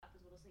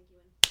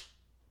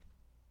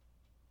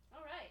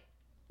All right.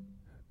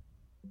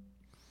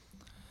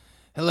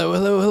 Hello,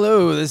 hello,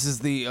 hello. This is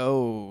the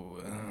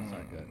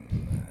Sorry, good.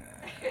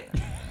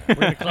 We're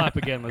going to clap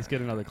again. Let's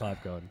get another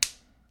clap going.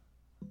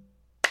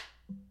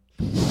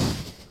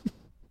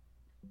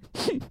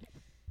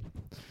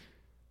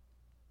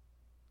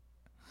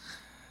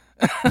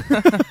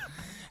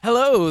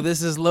 Hello,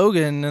 this is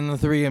Logan and the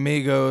Three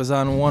Amigos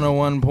on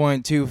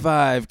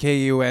 101.25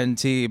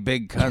 KUNT.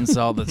 Big cunts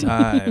all the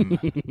time.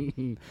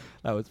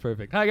 That was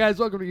perfect. Hi, guys.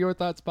 Welcome to Your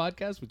Thoughts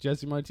Podcast with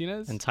Jesse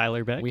Martinez. And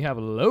Tyler Beck. We have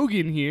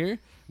Logan here.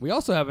 We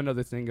also have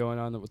another thing going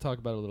on that we'll talk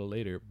about a little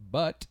later.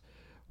 But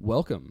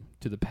welcome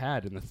to the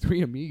pad and the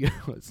Three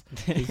Amigos.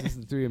 This is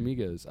the Three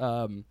Amigos.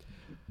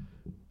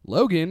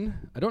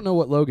 Logan, I don't know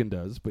what Logan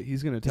does, but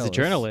he's going to tell us. He's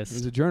a journalist.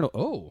 He's a journalist.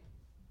 Oh,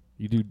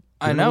 you do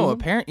I know.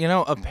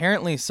 journalism?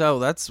 Apparently so.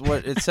 That's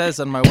what it says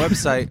on my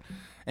website.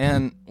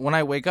 And when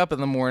I wake up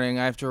in the morning,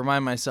 I have to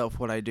remind myself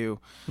what I do.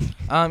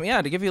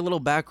 To give you a little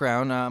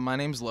background, my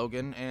name's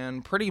Logan,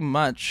 and pretty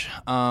much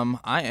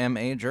I am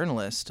a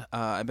journalist.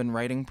 I've been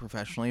writing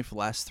professionally for the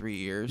last 3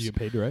 years. You get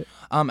paid to write?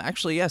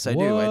 Actually, yes, I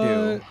do. I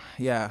do. What?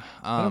 Yeah.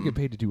 I don't get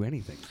paid to do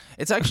anything.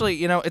 It's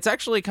actually, it's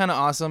actually kind of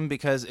awesome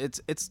because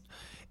it's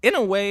in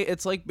a way,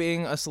 it's like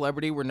being a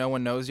celebrity where no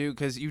one knows you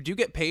because you do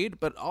get paid,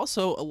 but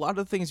also a lot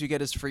of things you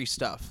get is free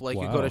stuff. Like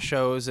you go Wow. to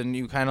shows and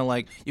you kind of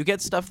like you get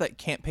stuff that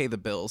can't pay the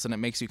bills, and it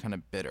makes you kind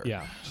of bitter.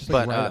 Yeah, just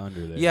But like right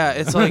under there. yeah,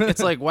 it's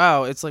like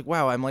wow,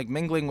 I'm like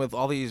mingling with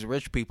all these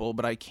rich people,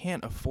 but I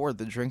can't afford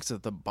the drinks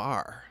at the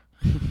bar.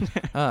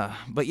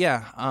 But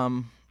yeah,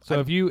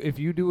 So if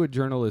you do a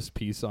journalist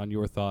piece on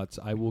Your Thoughts,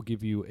 I will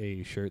give you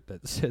a shirt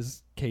that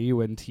says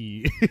KUNT.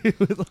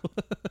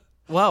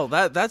 well,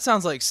 that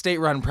sounds like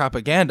state-run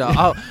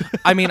propaganda.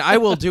 I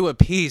will do a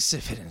piece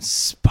if it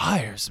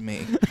inspires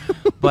me,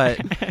 but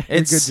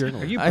it's good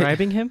journalist. Are you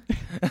bribing him?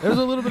 There's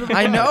a little bit of a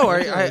bribe. I know,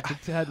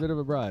 It's a bit of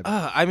a bribe.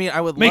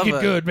 I would Make love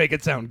it good, make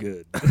it sound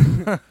good.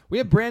 We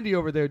have Brandy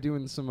over there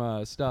doing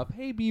some stuff.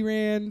 Hey,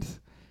 B-Rand.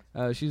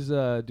 She's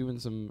doing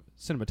some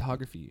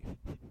cinematography,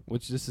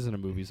 which this isn't a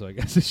movie, so I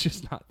guess it's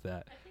just not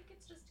that. I think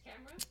it's just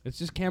camera. It's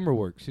just camera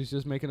work. She's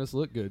just making us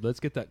look good. Let's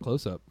get that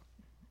close up.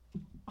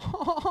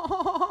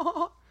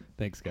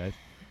 Thanks, guys.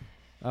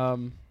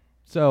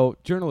 So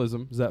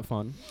journalism, is that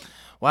fun?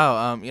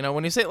 Wow,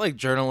 when you say like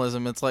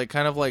journalism, it's like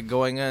kind of like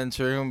going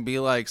into a room and be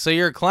like, so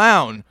you're a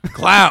clown.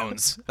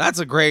 Clowns. That's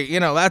a great,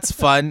 that's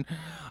fun.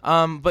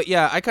 But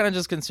yeah, I kind of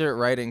just consider it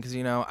writing because,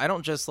 I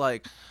don't just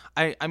like,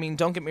 I mean,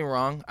 don't get me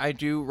wrong. I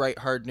do write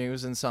hard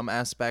news in some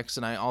aspects,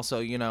 and I also,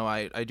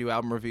 I do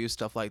album reviews,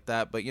 stuff like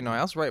that. But, I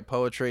also write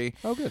poetry.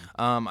 Oh, good.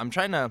 I'm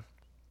trying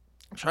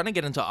to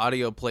get into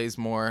audio plays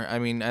more. I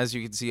mean, as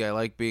you can see, I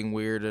like being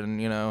weird,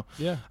 and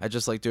Yeah. I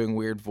just like doing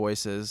weird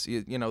voices.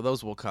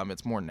 Those will come.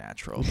 It's more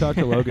natural. We talked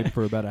to Logan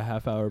for about a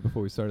half hour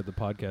before we started the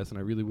podcast, and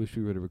I really wish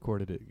we would have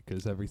recorded it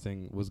because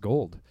everything was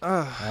gold.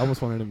 I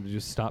almost wanted him to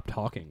just stop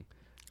talking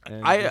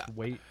and just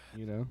wait,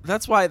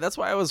 That's why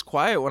I was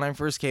quiet when I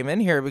first came in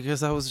here,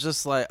 because I was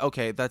just like,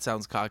 okay, that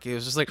sounds cocky. It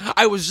was just like,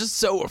 I was just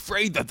so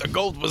afraid that the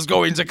gold was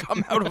going to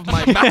come out of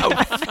my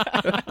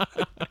mouth.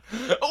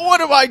 What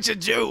am I to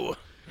do?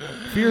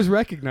 Fears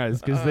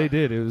recognized because they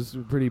did. It was a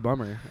pretty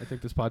bummer. I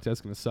think this podcast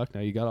is going to suck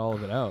now. You got all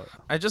of it out.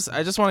 I just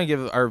want to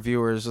give our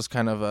viewers just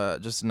kind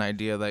of just an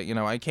idea that,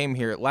 I came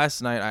here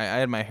last night. I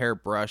had my hair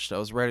brushed. I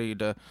was ready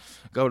to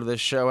go to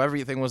this show.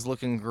 Everything was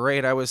looking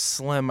great. I was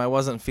slim. I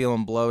wasn't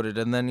feeling bloated.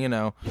 And then,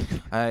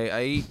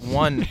 I eat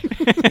one.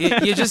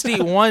 you just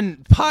eat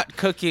one pot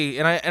cookie,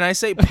 and I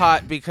say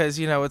pot because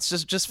it's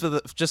just for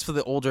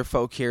the older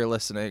folk here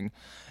listening.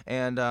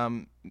 And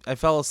I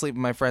fell asleep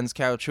on my friend's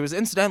couch, who was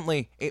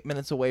incidentally 8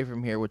 minutes away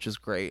from here, which is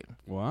great.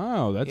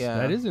 Wow, Yeah.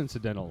 that is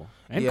incidental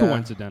and Yeah.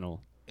 coincidental.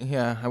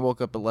 Yeah, I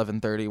woke up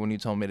 11:30 when you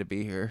told me to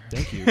be here.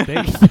 Thank you.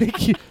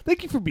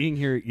 Thank you for being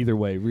here either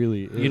way,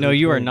 really. You know,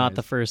 you are not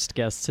the first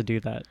guest to do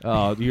that.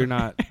 Oh, you're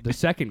not the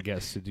second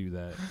guest to do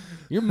that.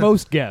 You're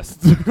most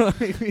guests.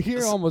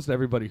 You're almost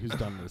everybody who's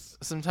done this.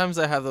 Sometimes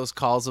I have those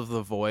calls of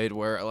the void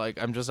where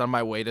like I'm just on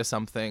my way to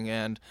something,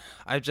 and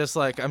I'm just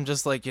like I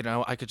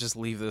could just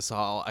leave this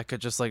all. I could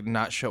just like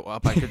not show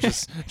up. I could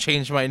just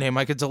change my name.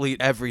 I could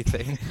delete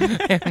everything,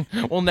 and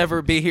we'll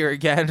never be here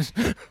again.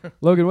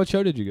 Logan, what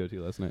show did you go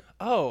to last night?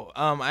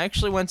 I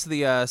actually went to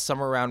the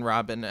summer round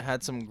robin. It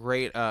had some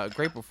great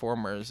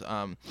performers.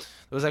 There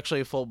was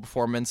actually a full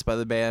performance by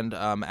the band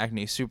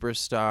Acne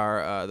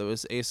Superstar. There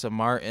was Asa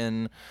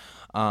Martin.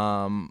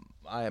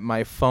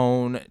 My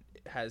phone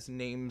has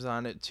names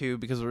on it too,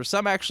 because there were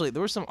some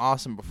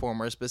awesome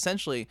performers, but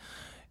essentially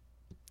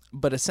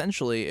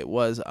it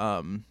was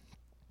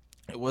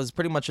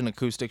pretty much an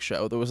acoustic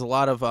show. There was a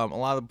lot of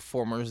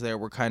performers there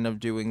were kind of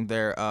doing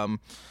their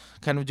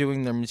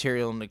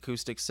material in an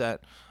acoustic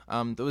set.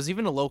 There was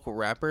even a local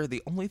rapper.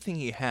 The only thing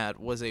he had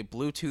was a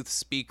Bluetooth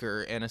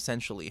speaker and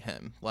essentially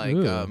him. Like,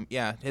 Ooh.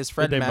 his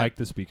friend Did they Matt. mic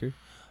the speaker?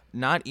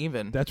 Not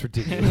even. That's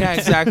ridiculous. Yeah,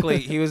 exactly.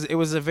 It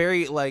was a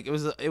very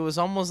it was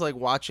almost like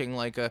watching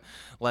one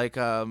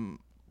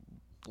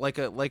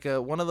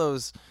of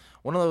those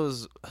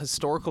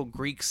historical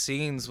Greek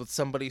scenes with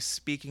somebody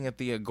speaking at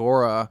the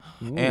agora,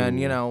 and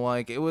you Ooh. know,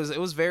 like it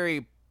was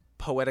very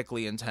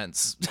poetically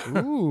intense.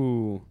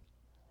 Ooh.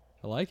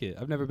 I like it.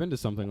 I've never been to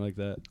something like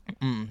that.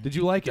 Did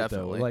you like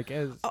Definitely. it though? Like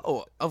as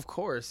Oh, of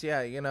course,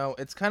 yeah. You know,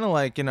 it's kind of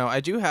like, you know, I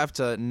do have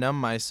to numb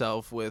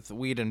myself with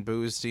weed and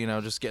booze to, you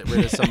know, just get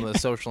rid of some of the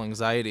social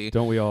anxiety.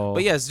 don't we all?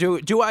 But yes,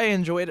 do I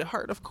enjoy it at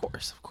heart? Of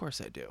course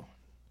I do.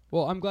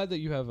 Well, I'm glad that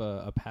you have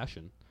a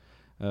passion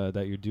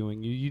that you're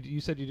doing.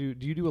 You said you do.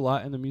 Do you do a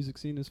lot in the music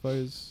scene as far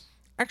as?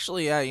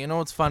 Actually, yeah. You know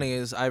what's funny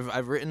is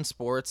I've written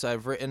sports,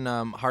 I've written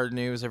hard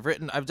news,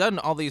 I've done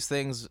all these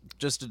things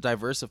just to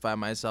diversify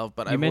myself.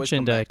 But You I've always come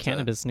mentioned back to-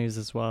 cannabis news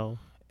as well.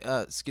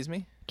 Excuse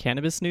me.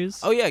 Cannabis news?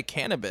 Oh yeah,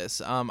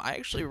 cannabis. I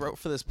actually wrote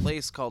for this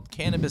place called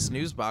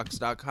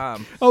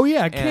CannabisNewsBox.com. Oh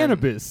yeah, And-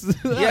 cannabis.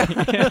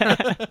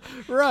 Yeah.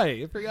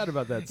 Right. I forgot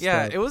about that.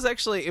 Yeah, stuff.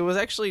 it was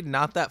actually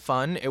not that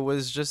fun. It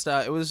was just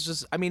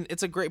I mean,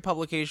 it's a great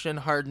publication,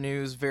 hard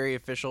news, very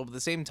official, but at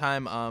the same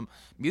time,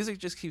 music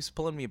just keeps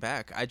pulling me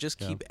back. I just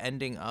keep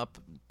ending up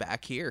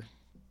back here.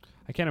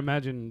 I can't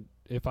imagine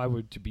if I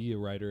were to be a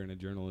writer and a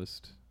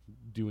journalist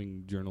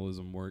doing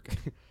journalism work.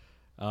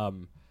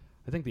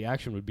 I think the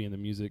action would be in the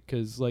music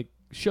because like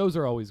shows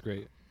are always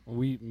great.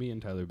 Me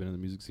and Tyler have been in the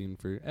music scene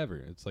forever.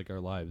 It's like our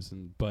lives.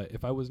 But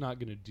if I was not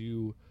gonna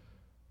do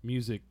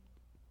music,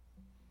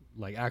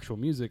 like actual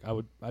music,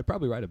 I'd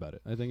probably write about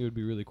it. I think it would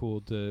be really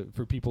cool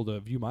for people to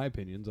view my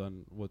opinions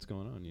on what's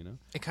going on. You know.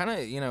 It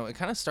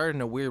kind of started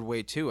in a weird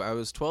way too. I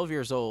was 12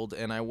 years old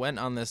and I went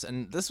on this,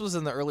 and this was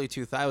in the early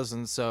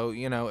 2000s, so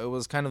you know it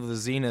was kind of the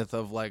zenith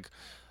of like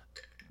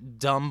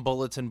dumb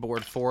bulletin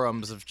board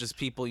forums of just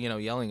people, you know,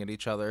 yelling at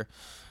each other.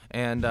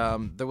 And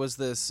there was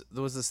this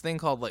thing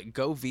called like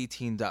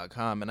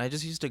govteen.com, and I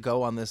just used to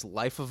go on this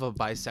Life of a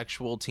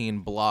Bisexual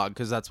Teen blog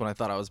because that's when I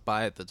thought I was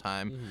bi at the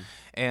time.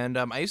 And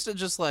I used to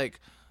just like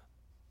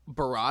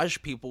barrage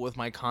people with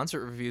my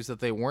concert reviews that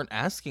they weren't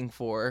asking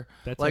for.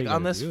 That's how like you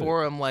on gotta this do it.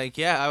 forum, like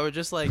yeah, I would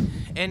just like,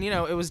 and you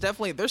know, it was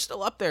definitely, they're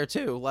still up there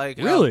too. Like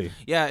Really?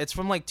 yeah, it's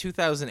from like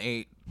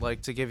 2008.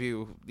 Like to give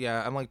you,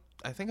 yeah, I'm like.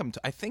 I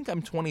think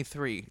I'm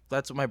 23.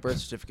 That's what my birth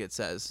certificate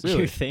says.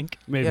 Really? You think?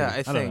 Maybe. Yeah,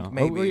 I don't think, know.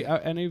 maybe. Are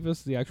any of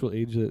us the actual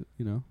age that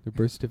their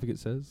birth certificate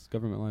says?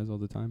 Government lies all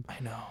the time.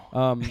 I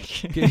know.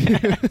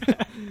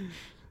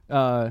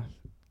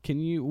 Can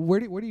you where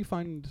do you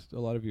find a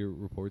lot of your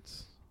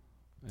reports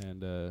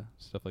and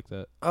stuff like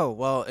that? Oh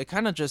well, it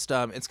kind of just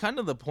it's kind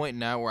of the point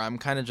now where I'm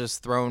kind of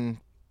just thrown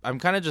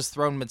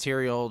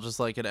material just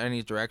like in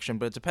any direction,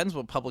 but it depends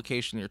what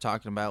publication you're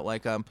talking about.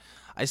 Like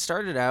I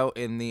started out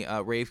in the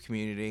rave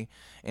community,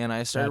 and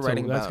I started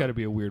writing That's about. got to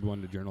be a weird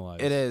one to journalize.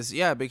 It is,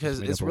 yeah, because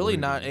Just made it's up a really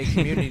word not a again.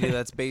 community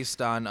that's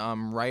based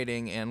on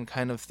writing and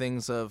kind of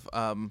things of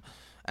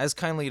as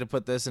kindly to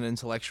put this, an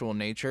intellectual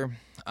nature.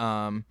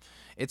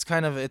 It's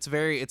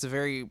a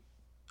very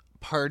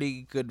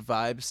party, good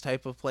vibes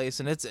type of place,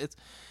 and it's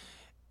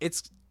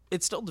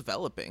still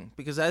developing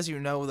because, as you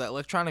know, that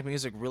electronic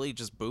music really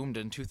just boomed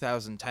in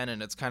 2010,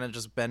 and it's kind of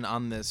just been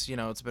on this, you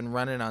know, it's been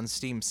running on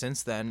Steam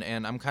since then.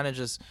 And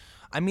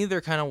I'm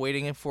either kind of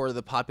waiting for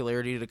the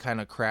popularity to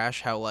kind of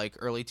crash how like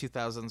early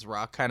 2000s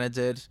rock kind of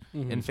did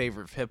in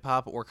favor of hip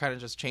hop, or kind of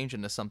just change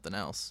into something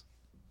else.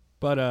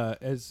 But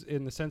as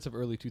in the sense of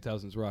early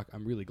 2000s rock,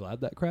 I'm really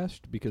glad that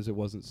crashed because it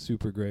wasn't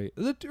super great.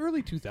 The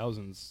early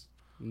 2000s,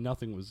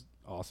 nothing was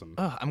awesome.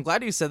 I'm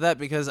glad you said that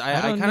because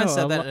I don't kind of know,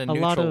 said that in a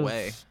lot neutral of-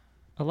 way.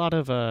 A lot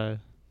of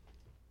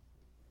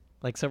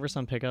like Silver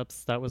Sun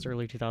Pickups, that was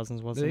early 2000s,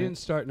 They wasn't didn't it?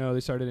 start. No, they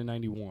started in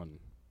 '91.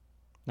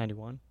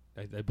 91?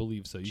 I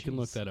believe so. You can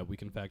look Jeez. that up. We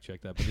can fact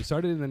check that. But they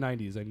started in the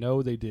 90s. I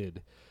know they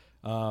did.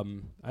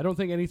 I don't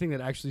think anything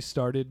that actually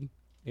started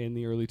in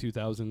the early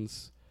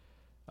 2000s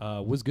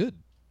was good.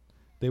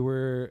 It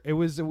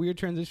was a weird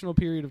transitional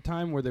period of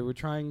time where they were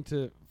trying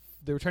to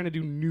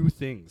do new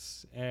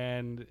things,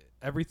 and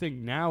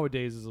everything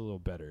nowadays is a little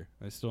better.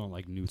 I still don't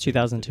like new things.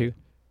 2002.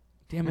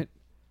 Damn it.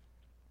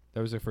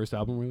 That was their first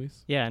album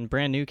release? Yeah, and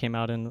Brand New came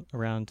out in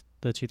around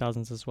the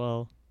 2000s as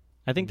well.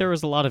 I think there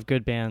was a lot of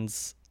good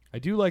bands. I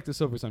do like the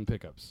Silver Sun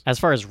Pickups. As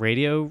far as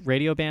radio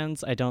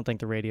bands, I don't think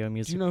the radio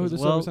music Do you know who was the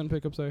well. Silver Sun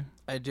Pickups are?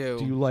 I do.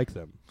 Do you like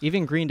them?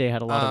 Even Green Day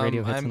had a lot of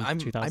radio hits in the I'm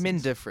 2000s.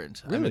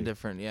 indifferent. I'm Really?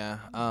 indifferent. Yeah.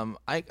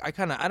 I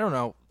kind of, I don't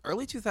know.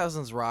 Early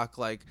 2000s rock,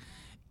 like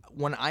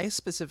when I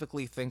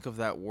specifically think of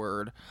that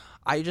word,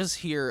 I just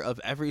hear of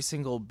every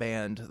single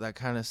band that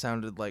kind of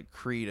sounded like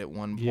Creed at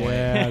one point.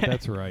 Yeah,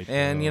 that's right.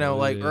 And you know,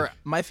 like, Yeah. or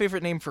my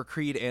favorite name for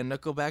Creed and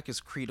Nickelback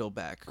is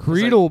Creedleback. 'Cause,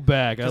 like,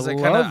 Creedleback. I 'cause I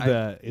love kinda-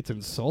 that. It's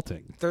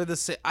insulting. they're the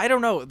same. I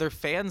don't know. Their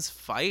fans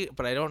fight,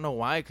 but I don't know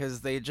why.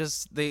 Because I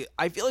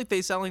feel like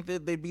they sound like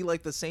they'd be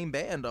like the same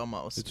band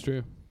almost. It's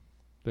true.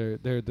 They're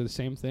the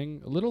same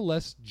thing. A little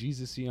less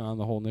Jesus-y on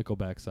the whole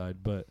Nickelback side,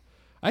 but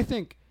I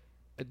think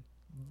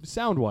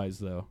sound-wise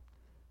though,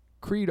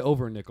 Creed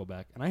over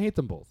Nickelback, and I hate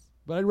them both.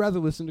 But I'd rather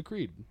listen to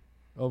Creed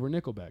over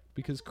Nickelback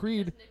because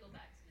Creed.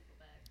 Nickelback's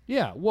Nickelback.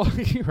 Yeah, well,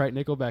 you're right.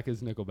 Nickelback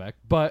is Nickelback,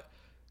 but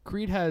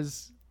Creed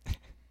has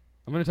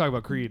I'm going to talk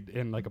about Creed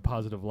in like a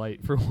positive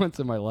light for once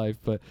in my life,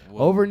 but Whoa.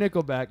 over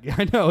Nickelback,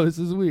 I know this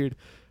is weird.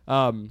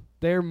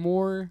 They're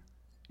more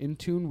in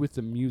tune with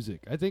the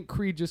music. I think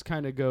Creed just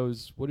kind of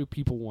goes, what do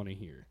people want to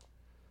hear?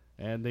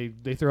 And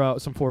they throw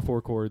out some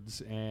 4/4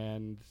 chords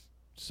and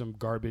some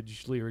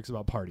garbage lyrics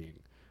about partying.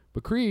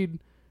 But Creed,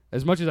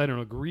 as much as I don't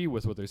agree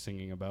with what they're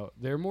singing about,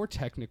 they're more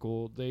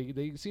technical.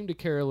 They seem to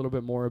care a little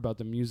bit more about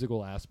the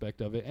musical aspect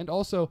of it, and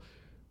also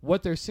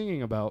what they're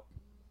singing about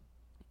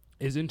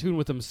is in tune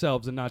with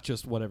themselves and not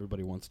just what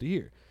everybody wants to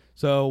hear.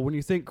 So when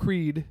you think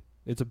Creed,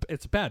 it's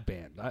a bad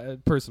band,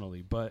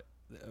 personally, but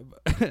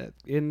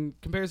in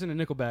comparison to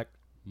Nickelback,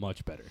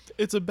 much better.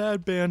 It's a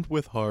bad band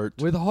with heart.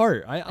 With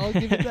heart, I'll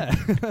give it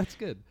that. That's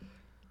good.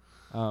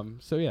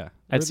 So yeah,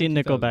 I'd early seen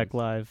Nickelback 2000s.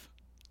 live.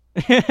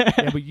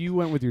 Yeah, but you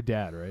went with your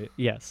dad, right?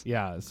 Yes.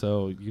 Yeah,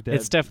 so your dad.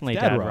 It's definitely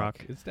dad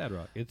rock. It's dad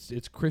rock.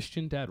 It's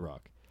Christian dad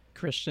rock.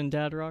 Christian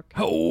dad rock.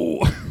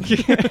 Oh.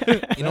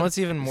 You know what's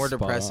even more Spot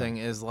depressing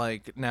is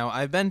like now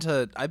I've been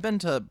to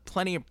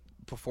plenty of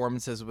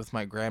performances with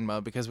my grandma,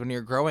 because when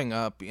you're growing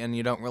up and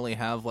you don't really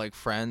have like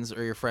friends,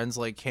 or your friends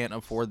like can't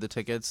afford the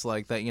tickets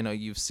like that, you know,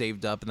 you've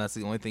saved up and that's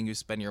the only thing you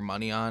spend your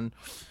money on,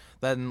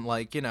 then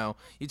like, you know,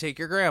 you take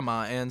your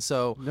grandma. And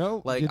so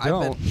No, like you I've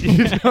don't. been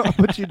You don't,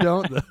 but you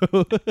don't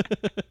though.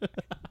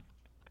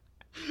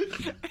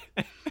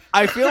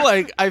 I feel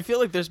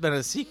like there's been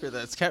a secret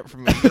that's kept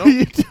from me.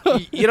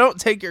 You don't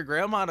take your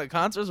grandma to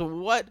concerts?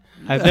 What?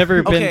 I've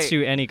never been Okay,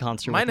 to any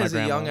concert Mine with is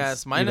my a young grandmas,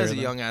 ass. Mine either is a of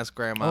them. young ass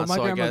grandma. Oh, my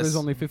so I grandmother's guess.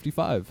 only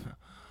 55.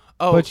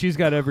 Oh, But she's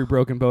got every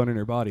broken bone in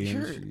her body.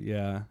 And Sure.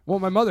 yeah. Well,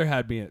 my mother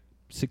had me at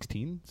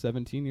 16,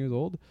 17 years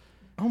old.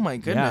 oh my Yeah,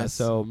 goodness.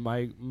 so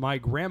my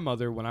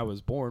grandmother, when I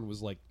was born,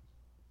 was like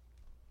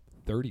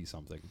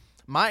 30-something.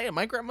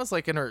 My grandma's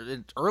like in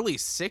her early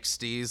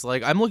 60s.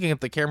 Like I'm looking at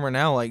the camera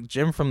now, like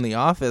Jim from The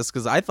Office,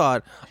 because I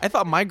thought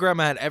my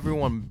grandma had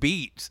everyone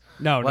beat.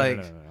 No, Like-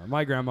 no.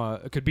 My grandma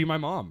could be my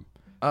mom.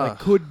 Ugh. Like,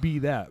 could be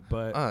that,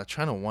 but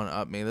Trying to one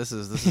up me. This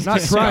is not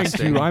trying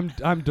disgusting. to.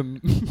 I'm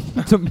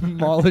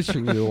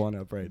demolishing you one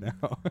up right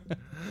now.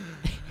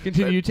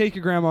 Continue. You take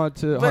your grandma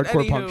to But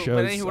hardcore anywho, punk shows.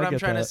 But anywho, what I I'm get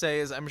trying to that. say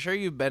is, I'm sure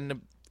you've been to.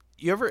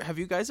 Have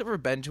you guys ever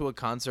been to a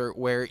concert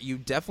where you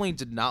definitely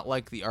did not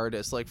like the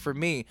artist? Like for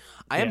me,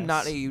 I am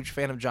not a Yes. huge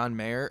fan of John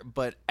Mayer,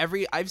 but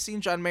I've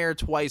seen John Mayer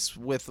twice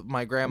with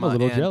my I'm grandma. a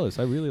little and jealous.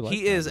 I really like.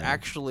 He John is Mayer.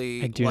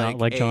 actually I do not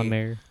like John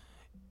Mayer.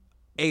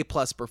 A+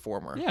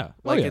 performer. Yeah.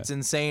 Like Oh, yeah. it's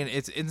insane.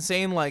 It's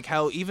insane. Like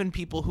how even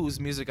people whose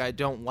music I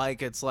don't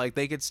like, it's like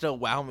they could still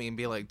wow me and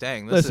be like,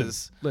 "Dang, this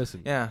is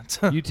Listen. yeah."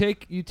 you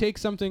take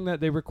something that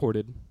they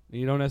recorded and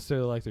you don't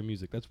necessarily like their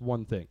music. That's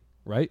one thing,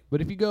 right?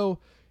 But if you go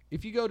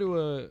to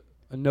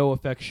a No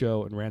Effects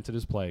show and Rancid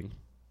is playing,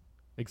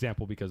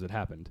 example because it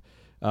happened,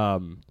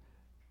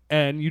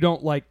 and you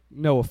don't like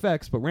No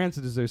Effects, but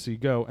Rancid is there, so you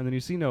go, and then you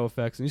see No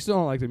Effects and you still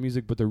don't like their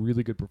music, but they're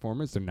really good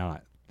performers. They're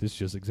not. This is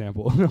just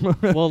example.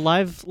 Well,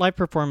 live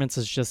performance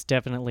is just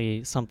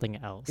definitely something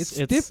else. It's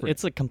different.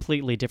 It's a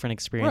completely different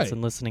experience Right.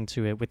 than listening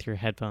to it with your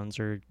headphones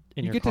or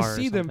in you your get car to or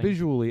see them something.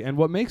 visually, and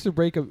what makes or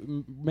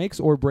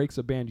breaks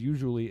a band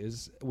usually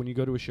is when you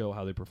go to a show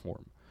how they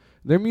perform.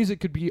 Their music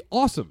could be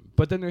awesome,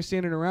 but then they're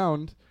standing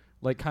around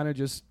like kind of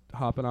just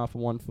hopping off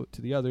one foot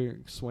to the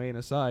other, swaying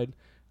aside.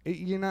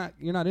 You're not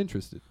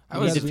interested. I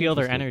You was need to feel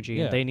their interested. energy,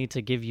 Yeah. and they need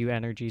to give you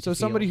energy. So to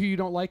somebody feel. who you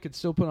don't like could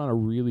still put on a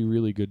really,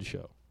 really good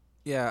show.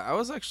 Yeah, I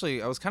was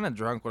kind of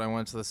drunk when I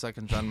went to the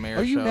second John Mayer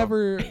show. Are you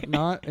never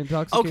not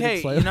intoxicated?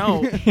 Okay, slightly? you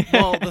know,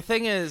 well, the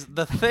thing is,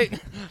 the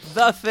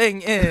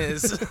thing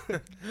is,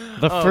 The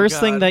Oh, first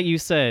thing God. that you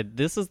said,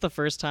 this is the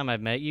first time I've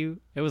met you.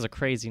 It was a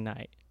crazy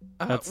night.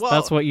 That's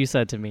well, what you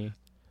said to me.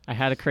 I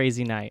had a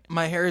crazy night.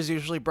 my hair is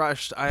usually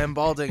brushed. I am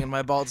balding, and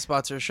my bald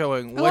spots are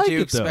showing. I What like do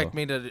you it, though. expect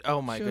me to do?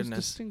 Oh my Shows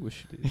goodness!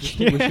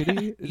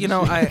 distinguishity. You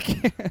know,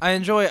 I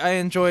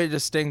enjoy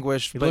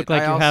distinguished. You but look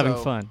like I you're having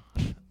also- fun.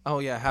 Oh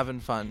yeah,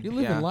 having fun. You're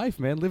living yeah. life,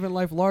 man. Living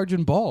life large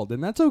and bald,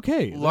 and that's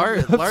okay.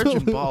 Large That's and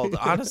absolutely- bald.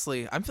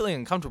 Honestly, I'm feeling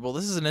uncomfortable.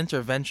 This is an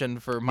intervention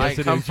for my Yes, it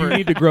is. comfort. You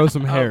need to grow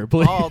some hair, of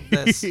please.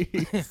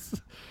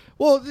 baldness.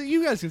 Well,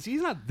 you guys can see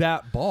he's not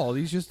that bald.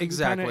 He's just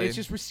Exactly. it's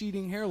just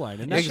receding hairline,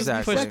 and that's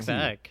Exactly. just Push sexy.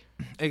 back.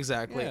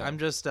 Exactly. Yeah. I'm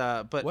just.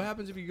 But What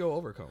happens if you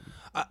go overcomb?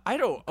 I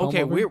don't. Comb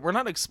Okay, over? we're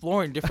not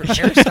exploring different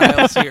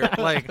hairstyles here.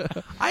 Like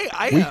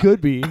I We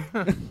could be.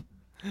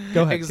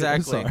 Go ahead.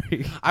 Exactly. I'm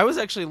sorry. I was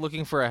actually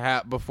looking for a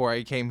hat before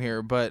I came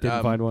here, but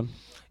Didn't find one.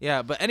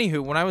 yeah. But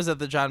anywho, when I was at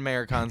the John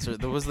Mayer concert,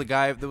 there was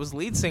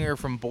lead singer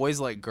from Boys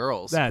Like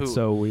Girls. That's who,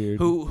 so weird.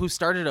 Who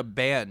started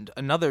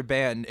another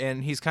band,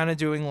 and he's kind of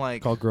doing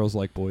like. Called Girls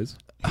Like Boys.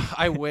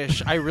 I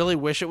really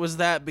wish it was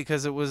that,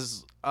 because it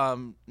was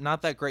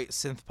not that great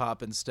synth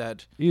pop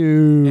instead.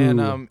 Ew.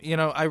 And you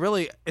know,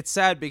 it's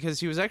sad because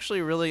he was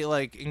actually really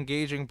like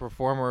engaging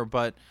performer,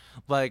 but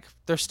like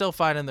they're still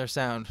finding their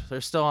sound. They're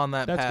still on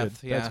that That's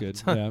path. good. Yeah.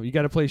 That's good. Yeah, you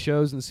got to play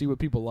shows and see what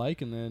people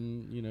like, and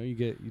then you know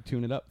you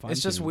tune it up.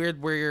 It's just fine-tune it.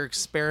 weird where you're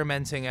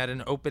experimenting at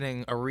an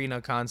opening arena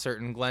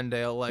concert in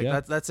Glendale. Like Yeah.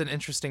 that's an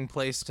interesting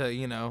place to,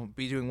 you know,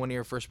 be doing one of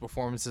your first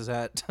performances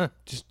at.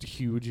 Just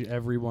huge.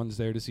 Everyone's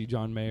there to see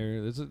John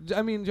Mayer.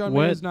 I mean, John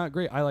What- Mayer's not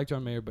great. I like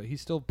John Mayer, but he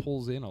still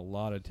pulls in a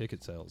lot of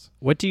ticket sales.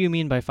 What do you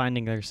mean by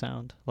finding their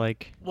sound?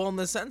 Like, Well, in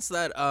the sense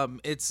that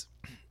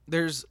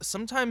there's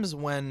sometimes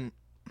when,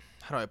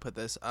 how do I put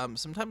this?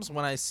 Sometimes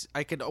when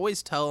I could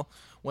always tell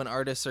when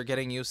artists are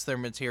getting used to their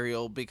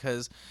material,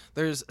 because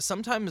there's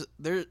sometimes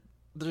there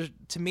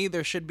to me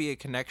there should be a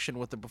connection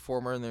with the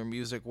performer and their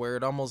music where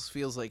it almost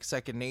feels like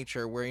second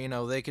nature, where, you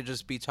know, they could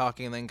just be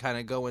talking and then kind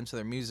of go into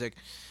their music.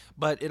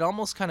 But it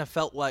almost kind of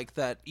felt like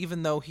that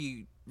even though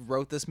he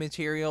wrote this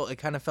material, it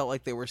kind of felt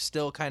like they were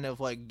still kind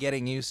of like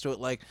getting used to it.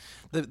 Like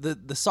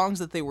the songs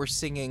that they were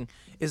singing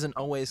isn't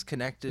always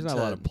connected There's to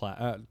not a lot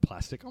of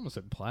plastic. I almost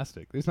said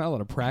plastic. There's not a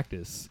lot of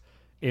practice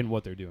in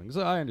what they're doing.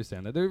 So I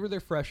understand that they're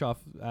fresh off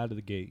out of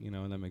the gate, you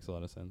know, and that makes a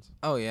lot of sense.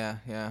 Oh yeah.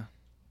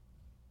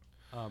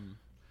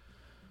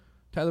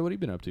 Tyler, what have you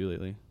been up to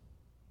lately?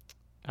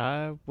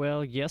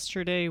 well,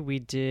 yesterday we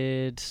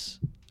did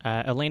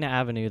Elena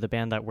Avenue, the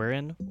band that we're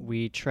in.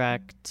 We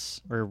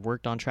tracked or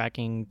worked on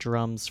tracking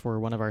drums for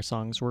one of our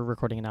songs. We're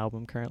recording an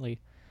album currently.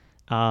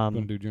 Going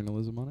to do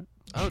journalism on it?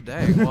 Oh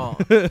dang. Well,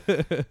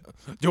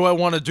 do I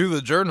want to do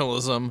the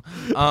journalism?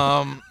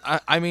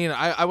 I mean,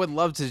 I would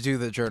love to do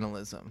the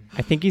journalism.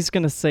 I think he's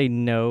gonna say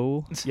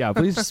no. Yeah,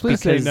 please say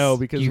Because no,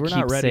 because you we're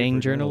not keep ready saying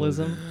for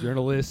journalism.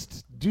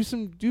 Journalist,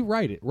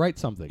 write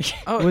something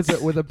Oh,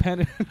 with a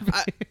pen.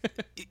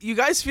 you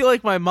guys feel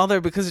like my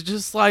mother because it's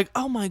just like,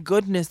 oh my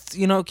goodness,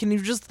 you know, can you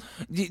just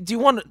do you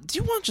want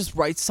to just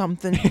write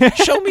something?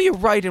 Show me your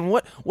writing.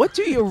 What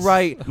do you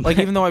write? Like,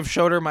 even though I've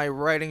showed her my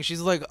writing,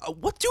 she's like,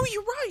 what do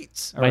you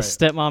write? All My right.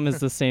 stepmom is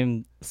the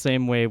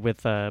same way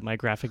with my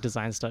graphic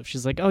design stuff.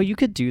 She's like, "Oh, you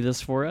could do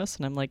this for us,"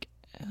 and I'm like,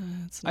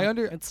 "It's not,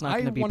 it's not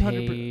I going to be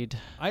 100% paid."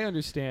 I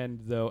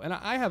understand though, and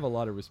I have a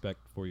lot of respect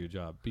for your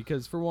job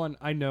because, for one,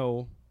 I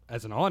know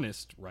as an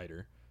honest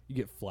writer, you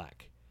get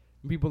flack.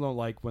 People don't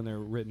like when they're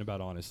written about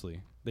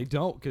honestly. They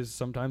don't, because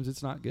sometimes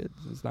it's not good.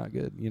 It's not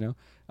good, you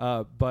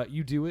know. But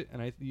you do it,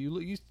 and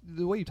you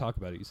the way you talk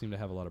about it, you seem to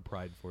have a lot of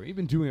pride for it. You've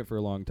been doing it for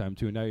a long time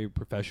too, and now you're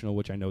professional,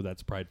 which I know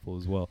that's prideful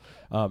as well.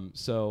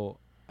 So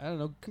I don't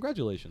know.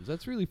 Congratulations.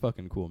 That's really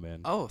fucking cool,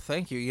 man. Oh,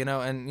 thank you. You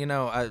know, and you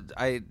know,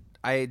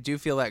 I do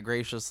feel that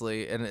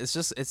graciously, and it's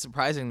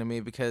surprising to me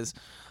because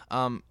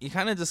you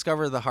kind of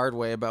discover the hard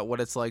way about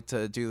what it's like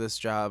to do this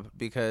job,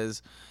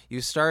 because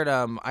you start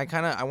I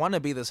want to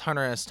be this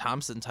Hunter S.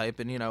 Thompson type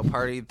and, you know,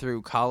 partied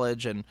through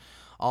college and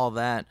all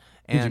that.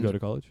 And Did you go to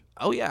college?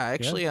 Oh yeah,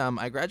 actually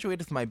I graduated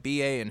with my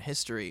BA in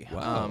history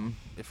Wow.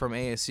 from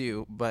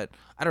ASU, but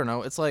I don't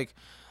know, it's like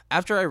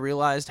after I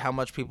realized how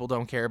much people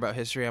don't care about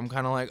history, I'm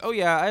kind of like, oh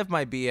yeah, I have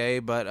my BA,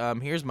 but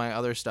here's my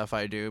other stuff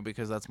I do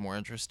because that's more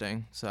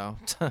interesting. So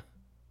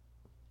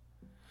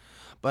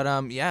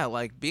But yeah,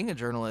 like being a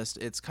journalist,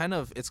 it's kind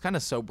of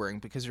sobering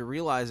because you're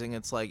realizing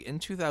it's like in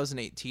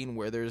 2018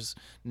 where there's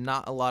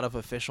not a lot of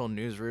official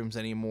newsrooms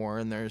anymore,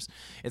 and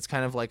it's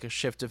kind of like a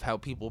shift of how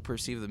people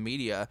perceive the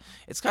media.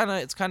 It's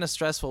kind of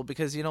stressful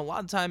because, you know, a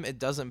lot of time it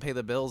doesn't pay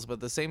the bills, but at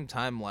the same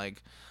time,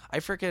 like I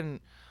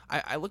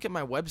look at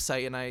my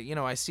website and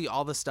I see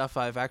all the stuff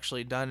I've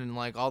actually done and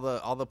like all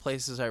the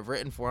places I've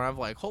written for, and I'm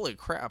like, holy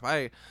crap,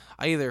 I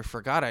either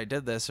forgot I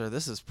did this or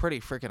this is pretty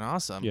freaking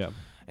awesome. Yeah.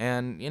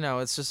 And, you know,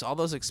 it's just all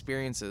those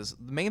experiences.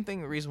 The main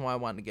reason why I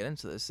wanted to get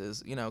into this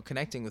is, you know,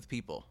 connecting with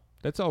people.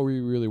 That's all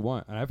we really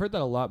want. And I've heard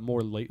that a lot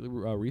more lately,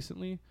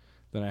 recently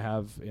than I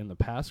have in the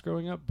past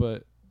growing up.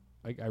 But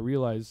I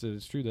realize that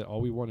it's true that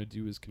all we want to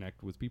do is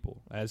connect with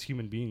people. As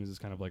human beings is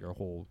kind of like our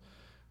whole,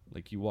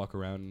 like you walk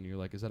around and you're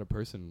like, is that a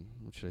person?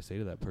 What should I say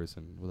to that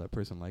person? Will that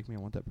person like me? I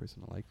want that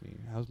person to like me.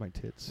 How's my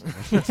tits?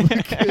 It's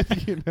like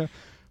good, you know?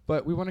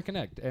 But we want to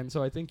connect. And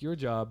so I think your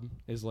job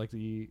is like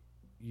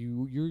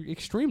you're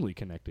extremely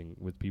connecting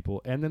with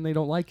people, and then they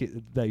don't like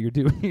it that you're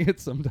doing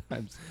it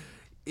sometimes.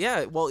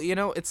 Yeah, well, you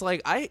know, it's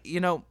like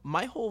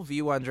my whole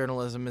view on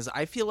journalism is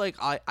I feel like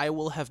I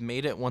will have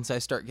made it once I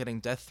start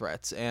getting death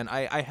threats, and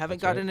I haven't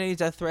That's gotten any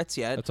death threats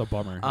yet. That's a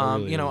bummer. It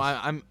really you know, is.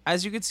 I'm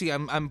as you can see,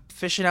 I'm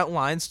fishing out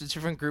lines to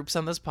different groups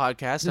on this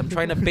podcast. I'm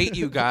trying to bait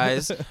you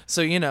guys, so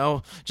you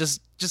know,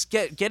 just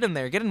get in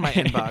there, get in my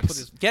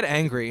inbox, get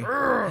angry.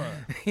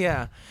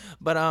 Yeah,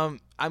 but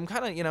I'm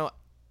kind of, you know,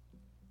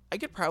 I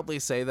could proudly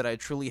say that I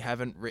truly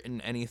haven't written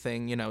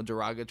anything, you know,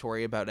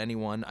 derogatory about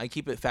anyone. I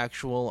keep it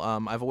factual.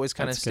 I've always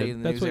kind of That's stayed good.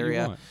 in the That's news what you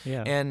area. want.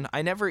 Yeah. And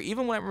I never,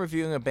 even when I'm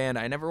reviewing a band,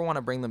 I never want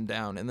to bring them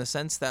down, in the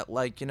sense that,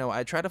 like, you know,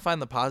 I try to find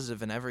the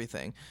positive in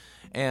everything.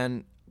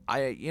 And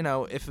you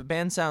know, if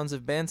band sounds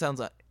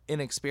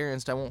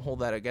inexperienced, I won't hold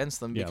that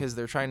against them, Yeah. because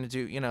they're trying to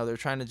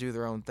do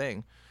their own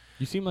thing.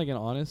 You seem like an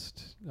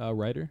honest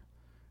writer,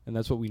 and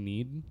that's what we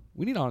need.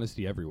 We need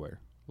honesty everywhere.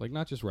 like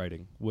not just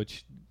writing,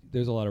 which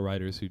there's a lot of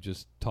writers who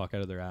just talk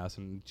out of their ass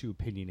and too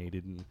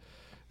opinionated and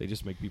they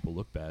just make people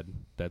look bad.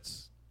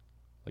 That's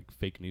like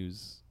fake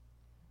news.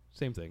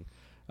 Same thing.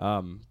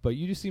 But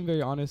you just seem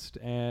very honest,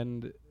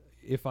 and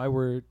if I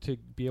were to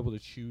be able to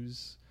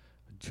choose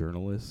a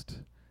journalist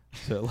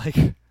to like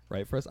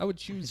write for us, I would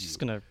choose you. Just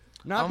gonna.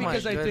 Not Oh my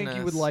because I think you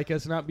would goodness. like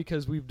us, not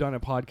because we've done a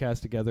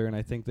podcast together, and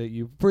I think that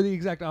you, for the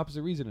exact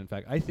opposite reason, in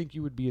fact, I think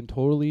you would be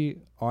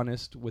totally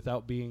honest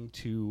without being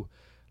too,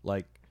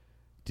 like,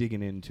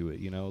 digging into it,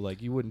 you know?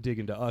 Like, you wouldn't dig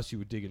into us, you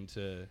would dig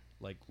into,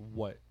 like,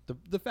 what,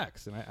 the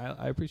facts, and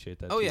I appreciate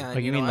that. Oh, too. yeah.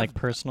 Like you know, mean like I've-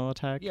 personal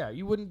attack? Yeah,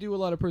 you wouldn't do a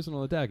lot of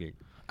personal attacking.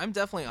 I'm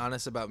definitely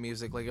honest about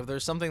music. Like, if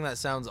there's something that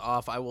sounds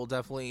off, I will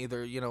definitely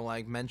either,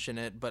 like, mention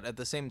it, but at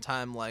the same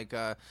time, like,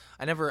 I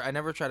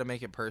never try to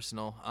make it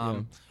personal.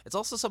 It's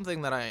also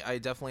something that I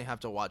definitely have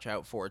to watch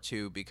out for,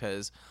 too,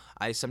 because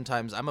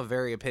I'm a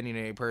very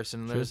opinionated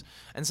person.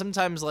 And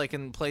sometimes, like,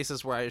 in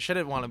places where I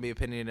shouldn't want to be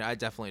opinionated, I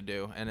definitely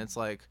do. And it's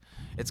like,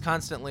 it's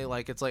constantly,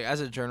 like, as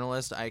a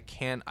journalist, I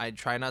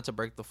try not to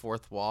break the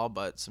fourth wall,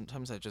 but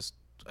sometimes I just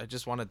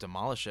want to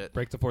demolish it.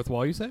 Break the fourth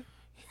wall, you say?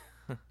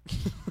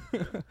 Speaking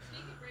of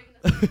breaking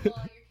the fourth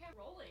wall, your camera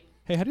rolling.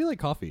 Hey, how do you like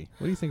coffee?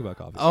 What do you think about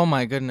coffee? Oh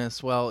my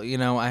goodness. Well,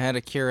 I had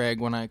a Keurig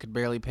when I could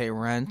barely pay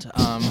rent.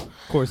 Of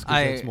course, 'cause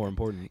I- that's more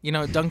important.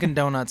 Dunkin'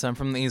 Donuts. I'm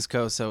from the East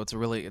Coast, so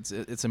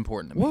it's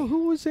important to me. Well,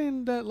 who was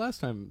saying that last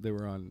time they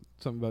were on?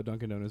 Something about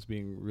Dunkin' Donuts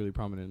being really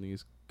prominent in the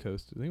East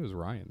Coast. I think it was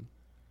Ryan.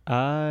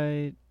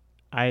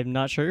 I'm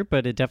not sure,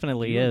 but it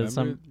definitely You is.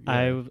 remember?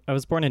 Yeah. I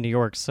was born in New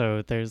York,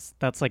 so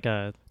that's like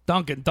a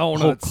Dunkin' whole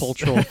Donuts.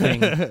 cultural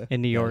thing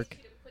in New York.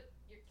 You to put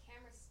your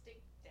camera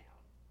stick down,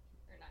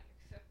 or not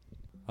your.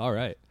 All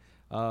right.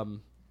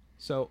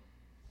 So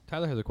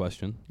Tyler has a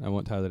question. I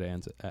want Tyler to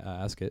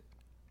ask it.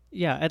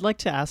 Yeah, I'd like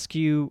to ask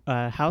you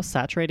how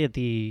saturated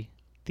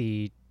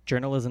the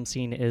journalism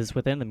scene is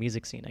within the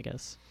music scene, I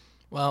guess.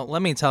 Well,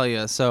 let me tell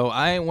you. So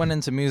I went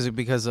into music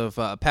because of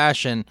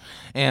passion,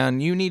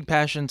 and you need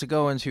passion to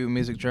go into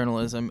music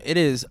journalism. It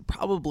is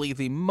probably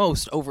the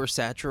most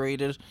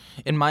oversaturated,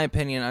 in my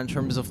opinion, in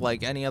terms of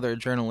like any other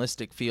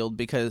journalistic field,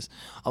 because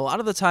a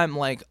lot of the time,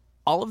 like,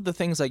 all of the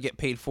things I get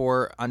paid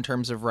for on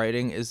terms of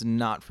writing is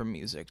not from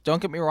music.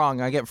 Don't get me wrong,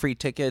 I get free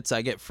tickets,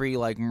 I get free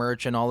like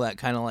merch and all that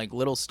kind of like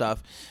little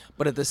stuff,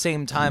 but at the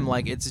same time,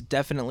 like, it's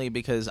definitely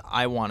because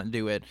I want to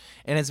do it.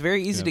 And it's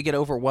very easy to get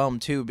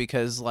overwhelmed too,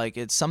 because like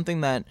it's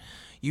something that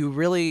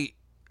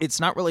it's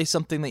not really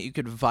something that you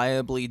could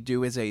viably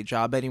do as a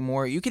job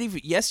anymore. You could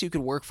you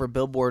could work for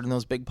Billboard and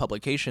those big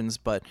publications,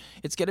 but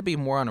it's going to be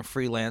more on a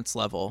freelance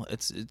level.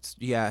 It's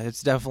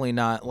definitely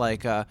not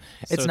like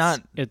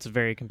It's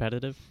very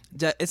competitive.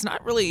 it's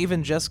not really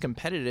even just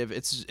competitive.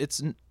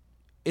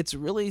 It's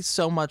really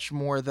so much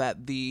more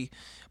that the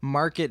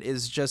market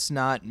is just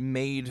not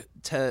made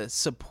to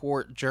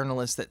support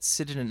journalists that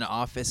sit in an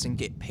office and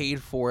get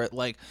paid for it.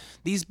 Like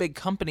these big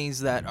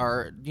companies that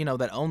are,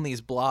 that own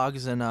these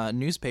blogs and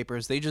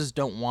newspapers, they just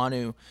don't want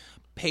to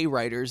pay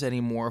writers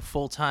anymore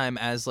full time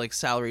as like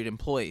salaried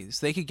employees.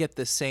 They could get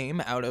the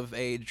same out of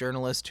a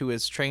journalist who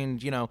is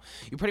trained. You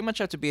pretty much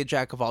have to be a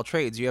jack of all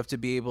trades. You have to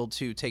be able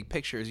to take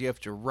pictures. You have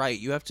to write.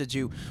 You have to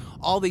do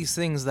all these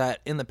things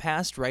that in the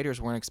past writers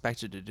weren't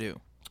expected to do.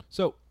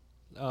 So,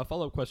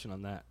 follow-up question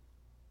on that.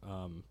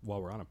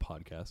 While we're on a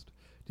podcast,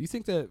 do you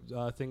think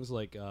that things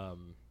like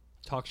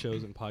talk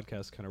shows and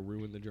podcasts kind of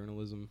ruin the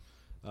journalism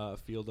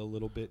field a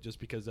little bit, just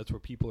because that's where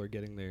people are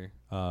getting their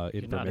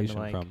information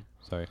like- from?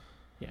 Sorry.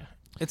 Yeah.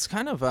 It's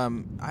kind of I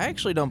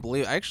actually don't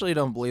believe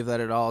that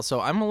at all. So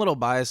I'm a little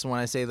biased when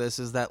I say this,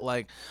 is that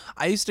like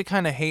I used to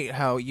kind of hate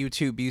how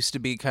YouTube used to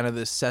be kind of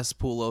this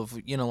cesspool of,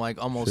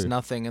 like almost Sure.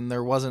 nothing, and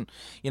there wasn't,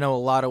 a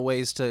lot of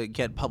ways to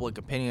get public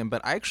opinion.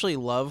 But I actually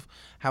love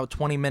how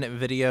 20-minute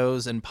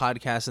videos and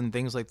podcasts and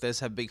things like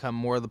this have become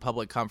more of the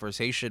public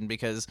conversation,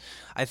 because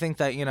I think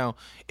that,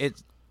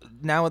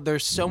 now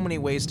there's so many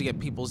ways to get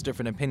people's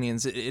different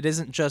opinions. It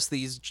isn't just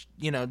these,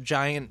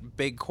 giant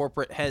big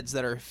corporate heads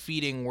that are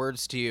feeding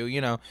words to you.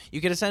 You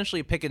can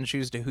essentially pick and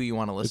choose to who you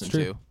want to listen It's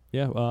true. to.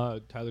 Yeah.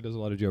 Tyler does a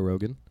lot of Joe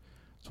Rogan.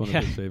 It's one Yeah.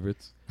 of his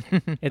favorites.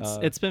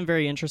 It's been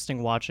very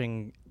interesting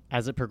watching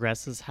as it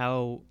progresses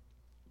how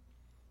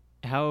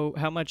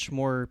much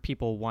more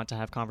people want to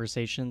have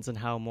conversations and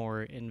how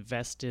more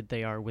invested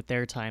they are with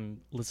their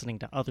time listening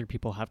to other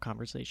people have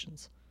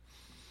conversations.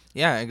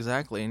 Yeah,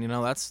 exactly. And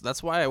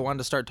that's why I wanted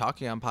to start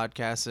talking on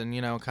podcasts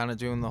and kind of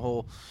doing the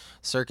whole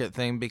circuit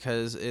thing,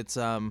 because it's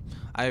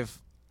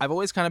I've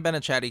always kind of been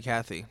a chatty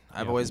Cathy.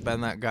 I've always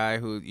been that guy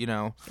who,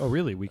 Oh,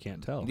 really? We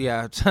can't tell.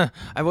 yeah,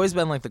 I've always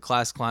been like the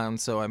class clown.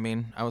 So I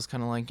mean, I was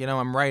kind of like,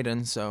 I'm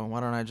writing, so why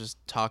don't I just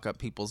talk up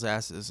people's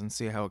asses and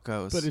see how it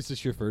goes? But is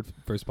this your first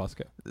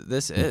podcast?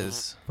 This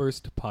is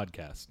First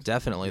podcast.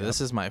 definitely Yep. this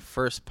is my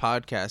first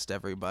podcast,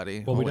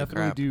 everybody. Well, we Holy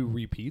definitely crap. do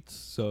repeats,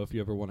 so if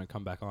you ever want to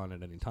come back on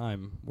at any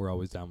time, we're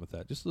always down with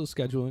that. Just a little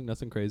scheduling,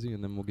 nothing crazy,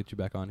 and then we'll get you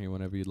back on here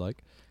whenever you'd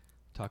like.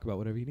 talk about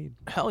whatever you need.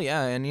 Hell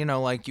yeah. And,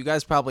 like you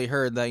guys probably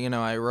heard that,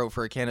 I wrote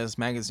for a cannabis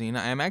magazine.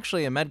 I am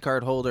actually a med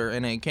card holder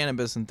and a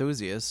cannabis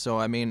enthusiast. So,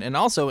 and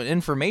also an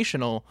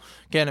informational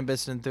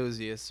cannabis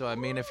enthusiast. So,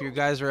 if you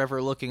guys are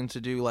ever looking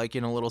to do like, a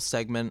little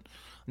segment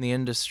in the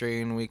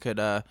industry and we could,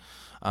 I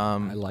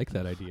like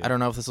that idea. I don't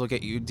know if this will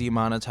get you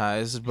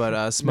demonetized,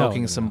 but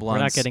smoking some blunts.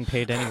 We're not getting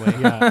paid anyway.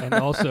 Yeah, and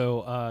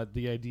also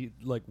the idea,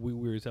 like we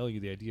were telling you,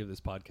 the idea of this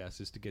podcast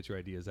is to get your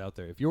ideas out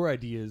there. If your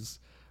ideas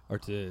are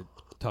to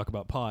talk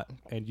about pot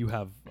and you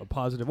have a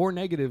positive or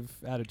negative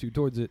attitude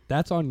towards it,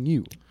 that's on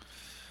you.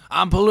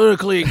 I'm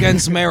politically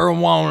against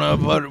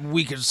marijuana, but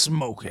we could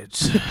smoke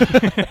it.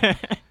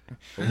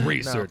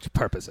 Research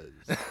purposes.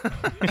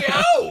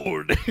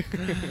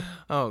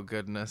 Oh,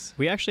 goodness.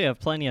 We actually have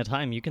plenty of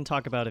time. You can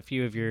talk about a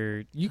few of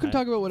your You can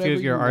talk about whatever few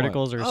of your you want.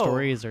 articles or Oh.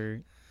 stories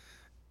or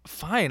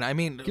Fine.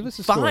 Give us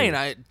a fine.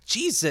 story.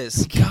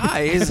 Jesus,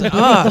 guys. the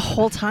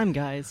whole time,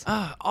 guys.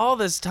 All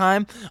this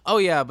time. Oh,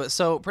 yeah. But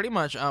so pretty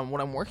much what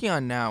I'm working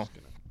on now.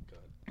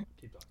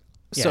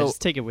 Yeah, So,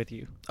 just take it with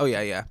you. oh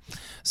yeah.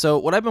 So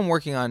what I've been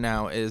working on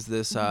now is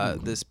this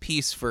this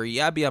piece for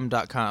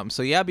Yabium.com.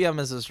 So Yabium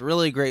is this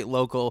really great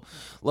local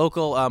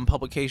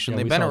publication. Yeah,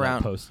 They've we been saw that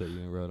around. post that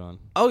you wrote on.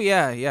 Oh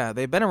yeah.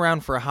 They've been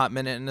around for a hot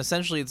minute, and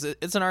essentially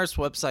it's an arts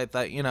website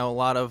that a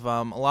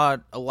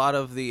lot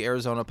of the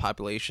Arizona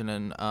population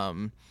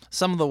and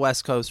some of the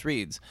West Coast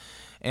reads.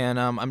 And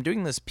I'm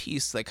doing this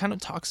piece that kind of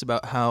talks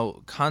about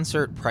how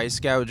concert price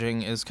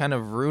gouging is kind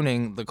of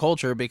ruining the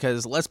culture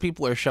because less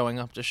people are showing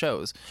up to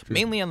shows,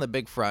 mainly on the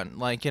big front.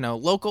 Like,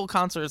 local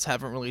concerts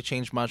haven't really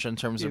changed much in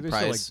terms of They're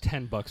price. still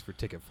like $10 for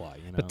ticket fly.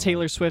 But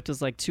Taylor Swift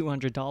is like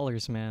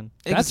 $200, man.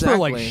 That's for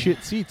like Exactly.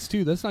 shit seats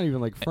too. That's not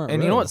even like front And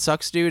row. you know what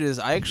sucks, dude, is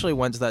I actually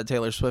went to that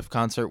Taylor Swift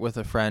concert with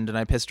a friend, and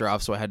I pissed her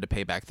off, so I had to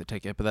pay back the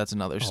ticket. But that's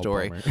another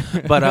story.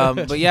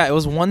 bummer. But yeah, it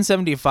was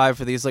 $175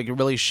 for these like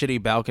really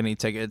shitty balcony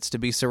tickets to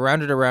be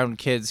surrounded around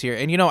kids here.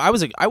 And I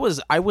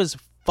was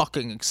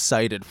fucking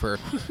excited for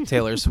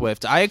Taylor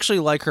Swift. I actually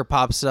like her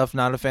pop stuff,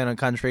 not a fan of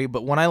country.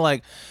 But when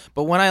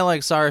I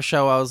saw her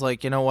show, I was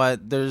like, you know what?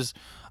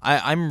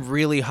 I'm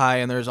really high,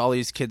 and there's all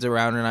these kids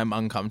around, and I'm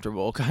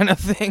uncomfortable, kind of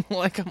thing.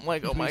 Like I'm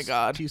like, oh my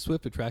god. T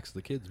Swift attracts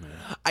the kids, man.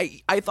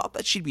 I thought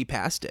that she'd be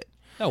past it.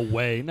 No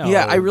way. No.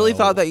 Yeah, I really no.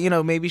 thought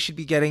that, maybe she'd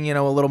be getting,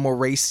 a little more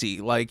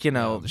racy, like,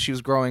 she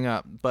was growing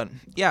up. But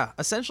yeah,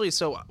 essentially,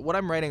 so what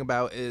I'm writing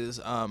about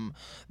is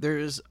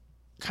there's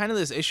kind of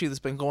this issue that's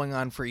been going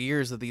on for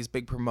years of these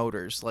big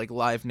promoters like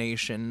Live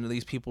Nation,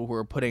 these people who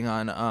are putting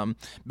on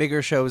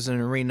bigger shows in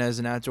arenas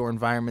and outdoor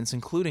environments,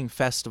 including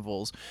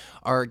festivals,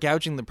 are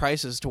gouging the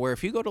prices to where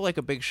if you go to like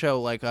a big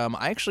show, like I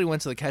actually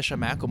went to the Kesha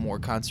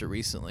Macklemore concert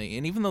recently,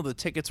 and even though the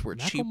tickets were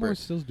cheaper, Macklemore's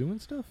still doing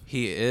stuff?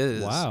 he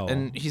is. Wow.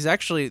 And he's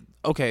actually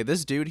okay.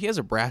 This dude, he has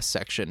a brass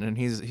section, and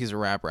he's a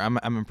rapper. I'm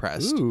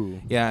impressed. Ooh.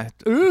 Yeah,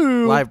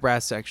 Ooh. live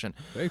brass section.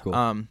 Very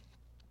cool.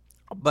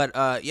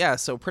 But yeah,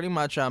 so pretty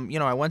much, I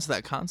went to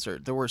that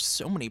concert. There were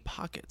so many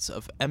pockets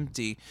of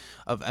empty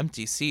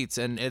seats,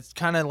 and it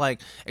kind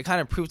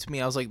of proved to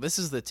me. I was like, this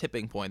is the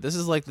tipping point. This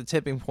is like the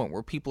tipping point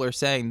where people are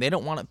saying they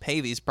don't want to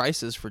pay these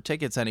prices for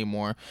tickets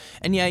anymore.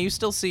 And yeah, you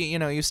still see the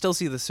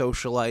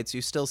socialites.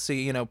 You still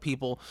see,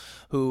 people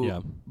who. Yeah.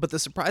 But the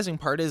surprising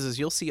part is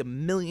you'll see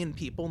 1 million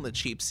people in the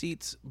cheap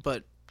seats,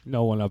 but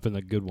No one up in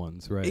the good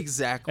ones, right?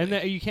 exactly.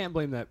 And you can't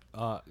blame that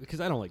because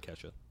I don't like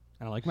Kesha.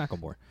 I don't like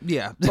Macklemore.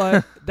 Yeah.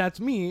 But that's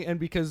me, and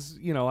because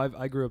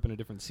I grew up in a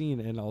different scene,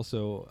 and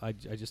also I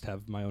just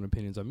have my own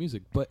opinions on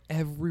music. But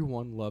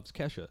everyone loves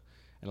Kesha,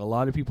 and a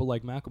lot of people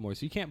like Macklemore,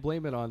 so you can't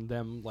blame it on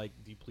them like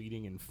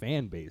depleting in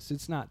fan base.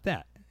 It's not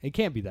that. It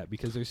can't be that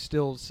because they're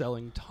still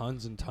selling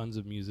tons and tons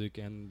of music,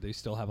 and they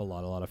still have a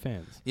lot of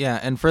fans. Yeah,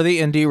 and for the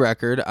indie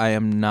record, I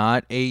am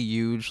not a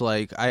huge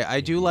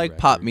I do like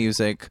pop record.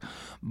 music,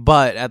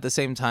 but at the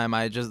same time,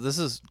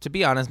 to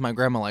be honest, my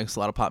grandma likes a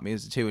lot of pop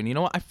music too, and you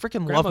know what? I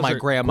freaking love my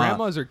grandma.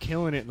 Grandmas are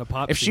killing it in the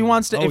pop. If she scene.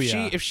 wants to, Oh,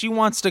 if she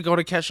wants to go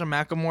to Kesha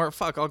Macklemore,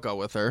 fuck, I'll go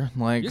with her.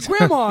 Like Your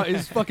grandma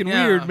is fucking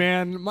Yeah. weird,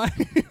 man.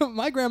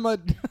 My grandma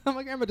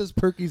does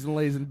perkies and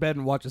lays in bed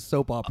and watches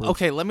soap operas.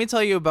 Okay, let me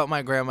tell you about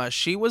my grandma.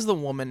 She was the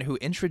woman who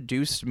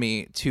introduced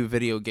me to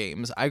video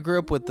games. I grew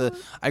up with the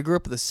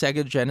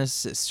Sega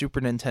Genesis, Super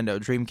Nintendo,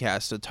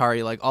 Dreamcast,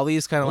 Atari, like all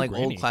these kind of like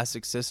granny. old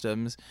classic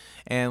systems,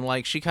 and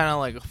like she kind of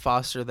like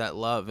fostered that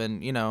love,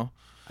 and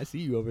I see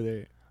you over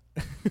there.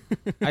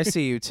 I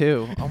see you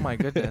too. Oh my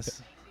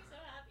goodness.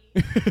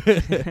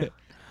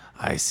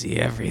 I see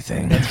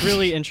everything. It's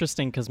really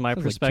interesting because my Sounds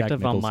like Jack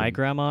perspective on my Nicholson.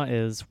 grandma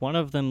is one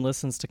of them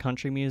listens to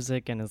country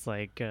music and is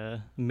like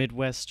a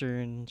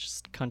Midwestern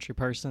just country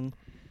person.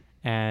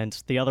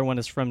 And the other one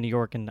is from New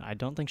York, and I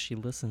don't think she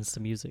listens to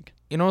music.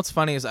 You know what's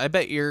funny is I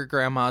bet your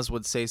grandmas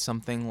would say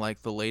something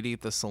like the lady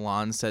at the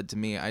salon said to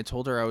me. I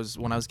told her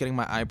when I was getting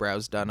my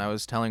eyebrows done, I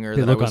was telling her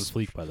They that look I was.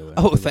 on fleek, by the way.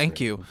 Oh, They look thank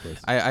great, you. of course.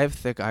 I have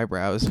thick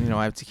eyebrows.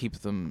 I have to keep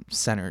them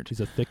centered. He's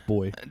a thick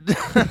boy.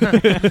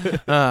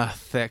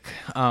 Thick.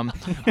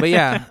 But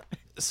yeah,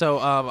 So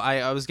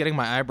I was getting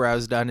my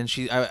eyebrows done, and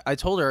I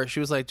told her, she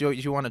was like, do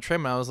you want to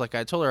trim? And I was like,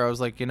 I told her, I was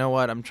like, you know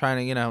what, I'm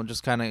trying to,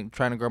 just kind of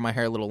trying to grow my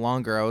hair a little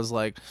longer. I was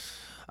like,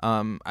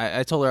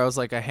 I told her, I was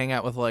like, I hang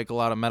out with like a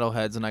lot of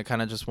metalheads, and I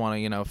kind of just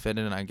want to fit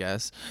in, I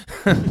guess.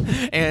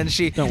 and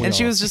she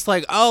was just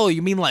like, oh,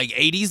 you mean like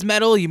 80s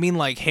metal? You mean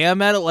like hair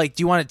metal? Like,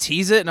 do you want to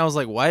tease it? And I was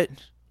like, what?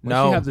 Why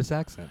No. she have this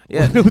accent?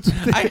 Yeah.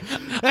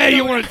 Hey,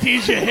 you want to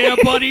tease your hair,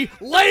 buddy?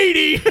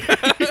 Lady!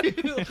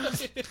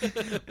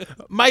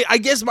 I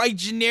guess my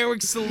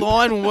generic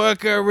salon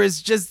worker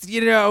is just,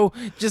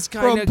 just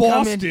kind From of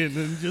Boston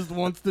and just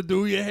wants to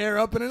do your hair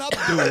up in an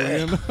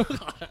updo.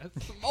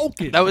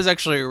 Smoking. That was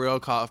actually a real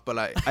cough, but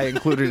I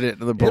included it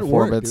in the It worked. It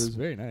performance. was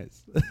very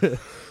nice.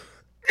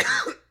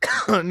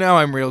 Now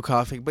I'm real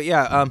coughing, but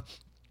yeah,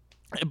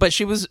 but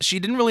she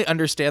didn't really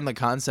understand the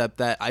concept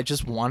that I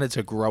just wanted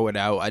to grow it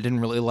out. I didn't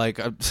really like.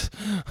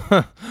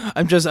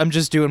 I'm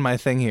just doing my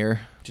thing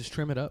here. Just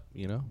trim it up,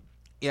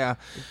 Yeah.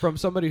 From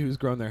somebody who's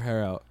grown their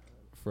hair out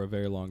for a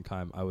very long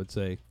time, I would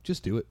say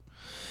just do it.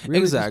 Really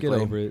Exactly. Just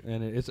get over it,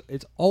 and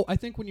it's all. I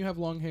think when you have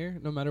long hair,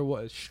 no matter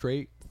what,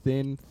 straight,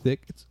 thin,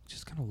 thick, it's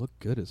just gonna look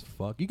good as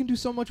fuck. You can do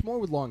so much more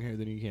with long hair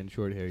than you can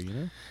short hair.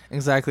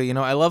 Exactly.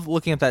 I love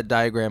looking at that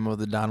diagram of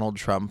the Donald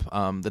Trump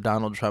diagram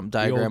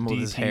old with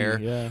his DT, hair,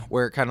 yeah.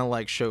 where it kind of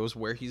like shows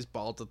where he's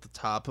bald at the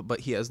top, but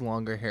he has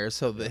longer hair,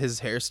 so that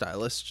his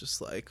hairstylist just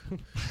like,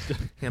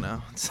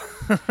 it's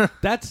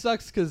That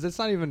sucks because that's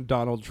not even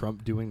Donald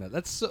Trump doing that.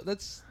 That's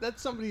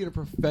somebody in a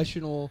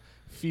professional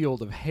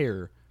field of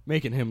hair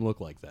making him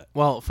look like that.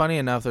 Well, funny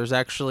enough, there's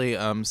actually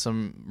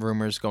some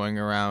rumors going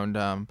around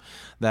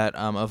that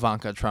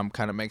Ivanka Trump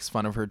kind of makes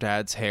fun of her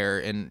dad's hair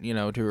and,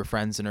 to her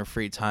friends in her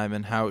free time,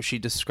 and how she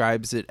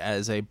describes it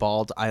as a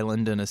bald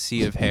island in a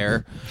sea of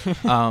hair,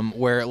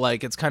 where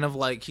like it's kind of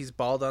like he's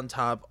bald on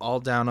top, all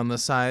down on the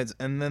sides,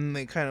 and then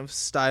they kind of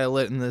style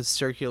it in this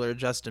circular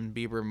Justin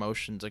Bieber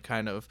motion to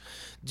kind of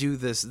do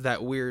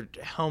that weird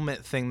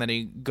helmet thing that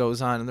he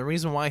goes on. And the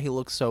reason why he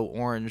looks so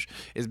orange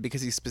is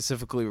because he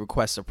specifically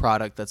requests a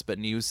product that's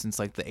been used since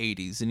like the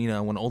 80s,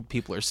 and when old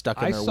people are stuck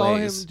in I their saw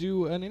ways. him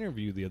do an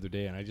interview the other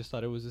day, and I just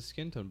thought it was his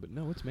skin tone, but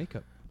no, it's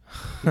makeup.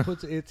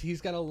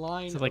 He's got a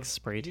line. Is it like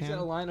spray He's got a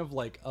tan? line of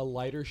like a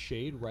lighter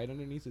shade right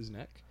underneath his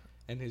neck,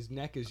 and his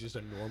neck is just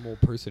a normal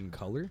person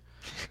color,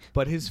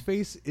 but his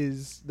face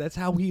that's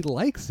how he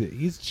likes it.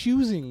 He's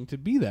choosing to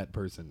be that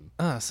person.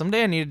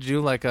 Someday I need to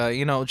do like a,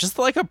 just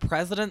like a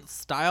president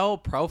style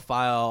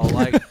profile.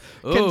 Like,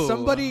 Can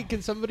somebody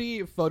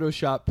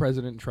Photoshop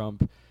President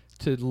Trump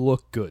to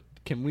look good?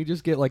 Can we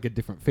just get like a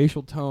different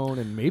facial tone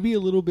and maybe a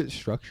little bit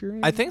structure?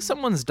 I think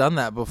someone's done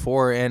that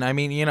before, and I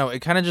mean, it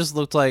kind of just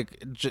looked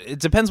like it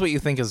depends what you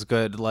think is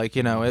good. Like,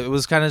 it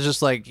was kind of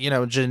just like,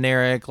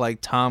 generic, like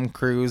Tom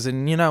Cruise,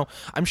 and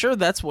I'm sure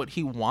that's what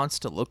he wants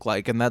to look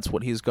like, and that's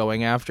what he's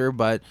going after.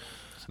 But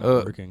It's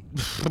not working.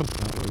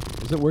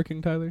 Is it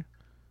working, Tyler?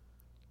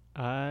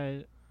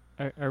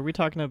 Are we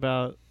talking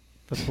about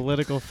the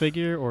political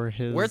figure or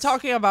his? we're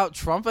talking about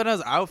Trump and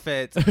his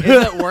outfits. Is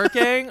it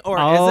working or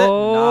is it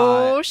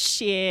Oh not?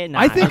 shit!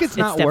 I think it's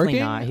not definitely working.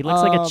 not. He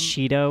looks like a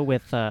Cheeto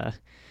with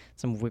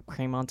some whipped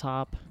cream on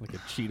top. Like a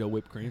Cheeto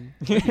whipped cream?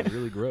 That'd be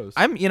really gross.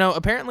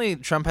 Apparently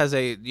Trump has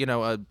a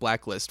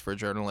blacklist for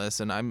journalists,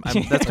 and I'm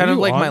that's kind of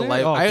You like on my there?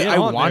 life. Oh, get I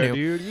on want there, to.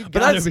 dude. You But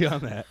gotta that's- be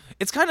on that.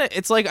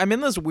 It's like I'm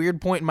in this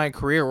weird point in my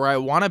career where I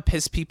want to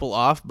piss people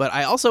off, but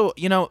I also,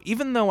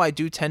 even though I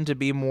do tend to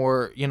be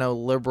more,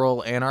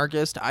 liberal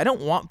anarchist, I don't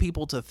want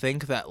people to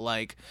think that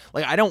like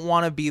I don't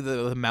want to be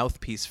the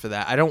mouthpiece for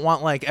that. I don't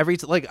want like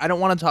I don't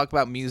want to talk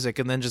about music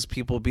and then just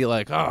people be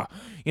like, oh,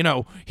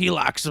 he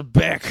likes a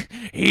Beck.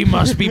 He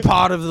must be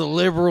part of the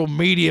liberal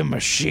media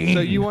machine.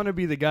 So you want to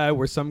be the guy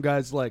where some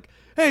guy's like,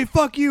 hey,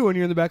 fuck you, and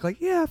you're in the back like,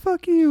 yeah,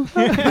 fuck you.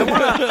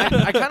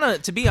 I kind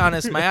of, to be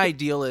honest, my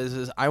ideal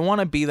is I want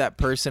to be that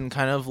person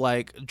kind of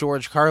like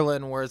George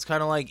Carlin, where it's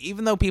kind of like,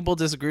 even though people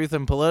disagree with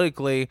him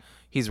politically,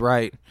 he's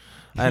right.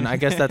 And I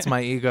guess that's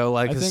my ego.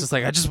 Like, it's just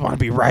like, I just want to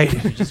be right.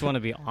 You just want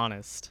to be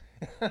honest.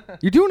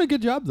 You're doing a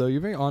good job, though. You're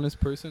a very honest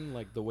person.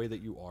 Like, the way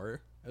that you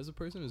are as a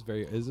person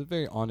is a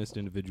very honest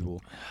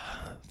individual.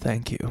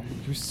 Thank you.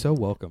 You're so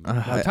welcome.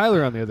 Now,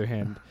 Tyler, on the other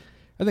hand,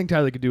 I think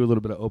Tyler could do a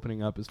little bit of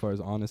opening up as far as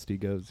honesty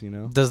goes,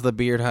 Does the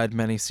beard hide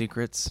many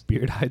secrets?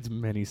 Beard hides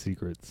many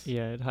secrets.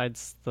 Yeah, it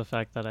hides the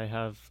fact that I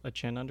have a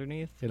chin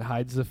underneath. It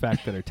hides the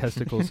fact that our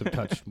testicles have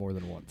touched more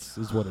than once,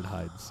 is what it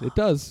hides. It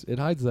does. It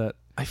hides that.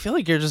 I feel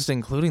like you're just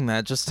including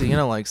that just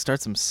to, like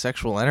start some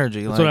sexual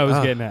energy. That's like, what I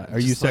was getting at. Are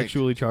you just like-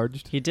 sexually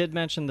charged? He did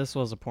mention this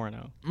was a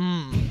porno.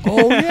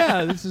 Oh,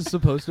 yeah. This is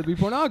supposed to be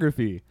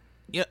pornography.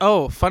 Yeah.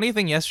 Oh, funny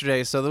thing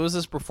yesterday. So there was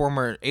this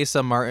performer,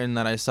 Asa Martin,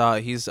 that I saw.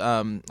 He's,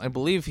 I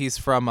believe he's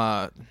from,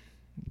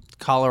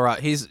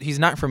 Colorado. He's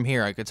not from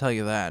here, I could tell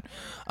you that.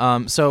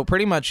 So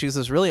pretty much he's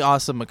this really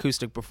awesome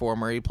acoustic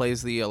performer. He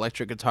plays the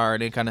electric guitar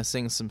and he kind of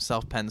sings some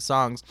self-penned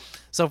songs.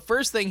 So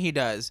first thing he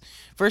does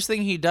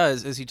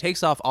is he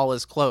takes off all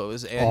his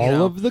clothes and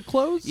All of the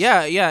clothes?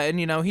 yeah, and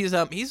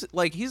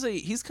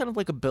he's kind of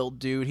like a built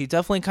dude. He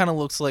definitely kind of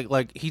looks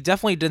like he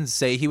definitely didn't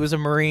say he was a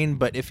Marine,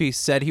 but if he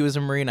said he was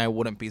a Marine, I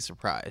wouldn't be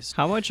surprised.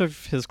 How much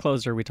of his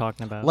clothes are we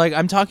talking about? Like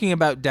I'm talking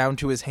about down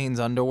to his Hanes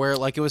underwear.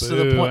 Like it was to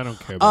the Boo, point. I don't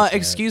care about that.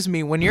 Excuse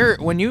me, when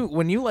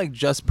you like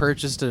just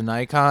purchased a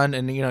Nikon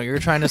and you're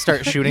trying to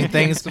start shooting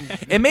things,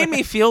 it made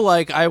me feel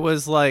like I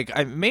was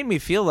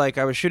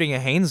shooting a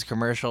Hanes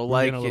commercial. We're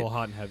Like getting a little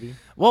hot and heavy.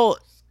 well,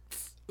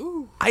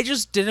 I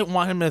just didn't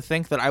want him to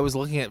think that I was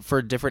looking at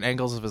for different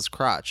angles of his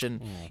crotch. And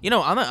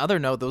on the other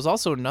note, there was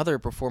also another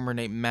performer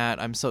named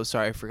Matt. I'm so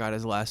sorry I forgot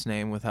his last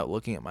name without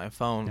looking at my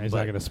phone. He's but-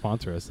 not going to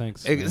sponsor us.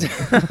 Thanks. but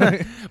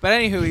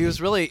anywho, it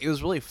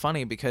was really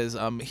funny because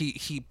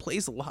he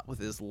plays a lot with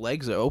his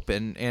legs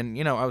open, and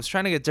I was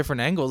trying to get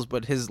different angles,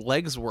 but his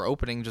legs were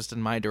opening just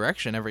in my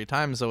direction every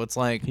time. So it's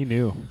like He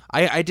knew.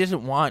 I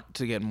didn't want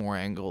to get more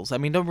angles. I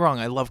mean, don't get me wrong,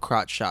 I love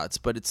crotch shots,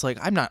 but it's like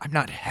I'm not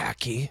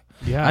hacky.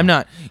 Yeah. I'm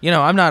not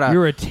a.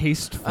 You're a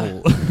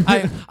tasteful.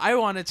 I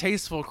want a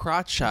tasteful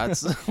crotch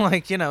shots,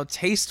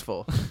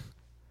 tasteful.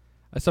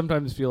 I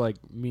sometimes feel like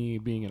me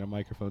being in a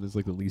microphone is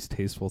like the least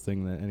tasteful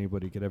thing that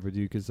anybody could ever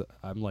do because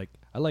I like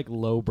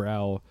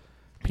lowbrow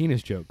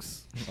penis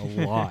jokes a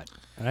lot,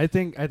 and I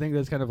think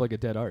that's kind of like a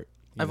dead art.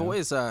 I've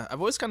always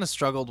kind of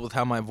struggled with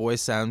how my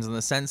voice sounds in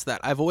the sense that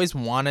I've always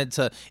wanted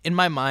to, in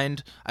my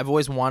mind, I've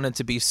always wanted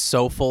to be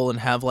soulful and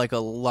have like a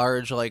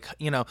large,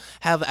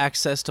 have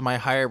access to my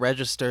higher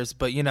registers.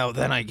 But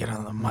then I get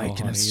on the mic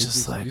and it's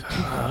just like,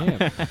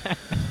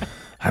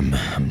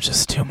 I'm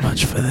just too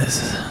much for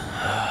this.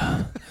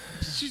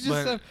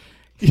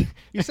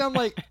 You sound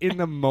like in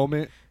the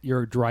moment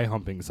you're dry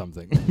humping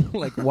something,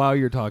 like while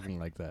you're talking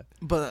like that.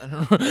 But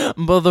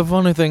the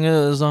funny thing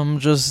is, I'm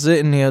just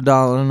sitting here,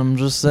 darling. I'm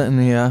just sitting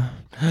here.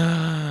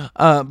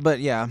 But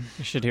yeah,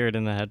 You should hear it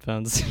in the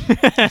headphones.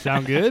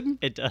 Sound good?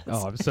 It does.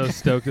 Oh, I'm so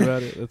stoked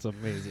about it. That's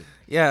amazing.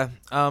 yeah.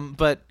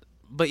 But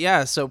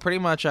yeah. So pretty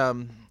much,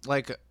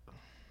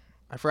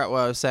 I forgot what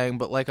I was saying,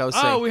 but like I was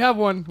saying. Oh, we have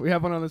one. We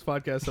have one on this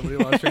podcast. Somebody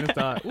lost train of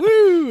thought.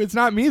 Woo! It's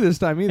not me this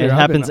time either. It I've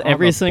happens been on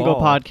every the single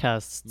ball.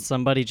 podcast.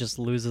 Somebody just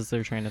loses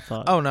their train of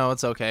thought. Oh no,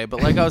 it's okay.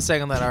 But like I was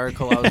saying in that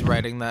article I was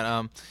writing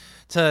that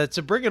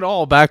to bring it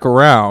all back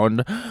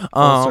around,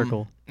 Full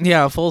circle.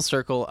 Yeah, full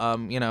circle.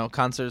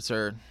 Concerts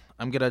are.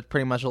 I'm gonna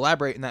pretty much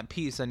elaborate in that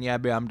piece on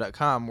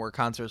yabbam.com where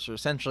concerts are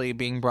essentially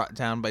being brought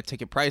down by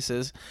ticket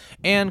prices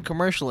and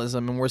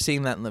commercialism, and we're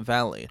seeing that in the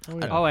Valley.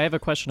 Oh, I have a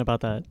question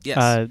about that.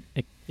 Yes.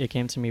 It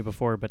came to me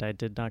before, but I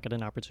did not get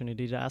an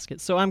opportunity to ask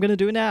it. So I'm going to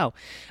do it now.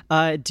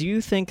 Do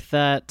you think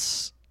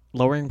that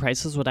lowering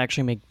prices would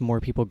actually make more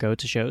people go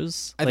to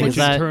shows? I think is in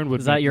that, turn would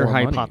is that make your more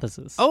money.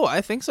 hypothesis? Oh,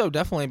 I think so,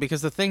 definitely.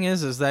 Because the thing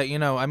is that,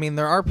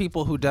 there are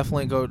people who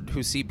definitely go,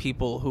 who see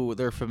people who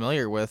they're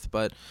familiar with.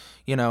 But,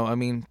 be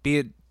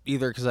it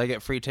either because I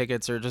get free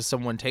tickets or just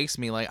someone takes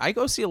me. Like, I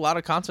go see a lot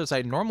of concerts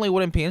I normally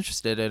wouldn't be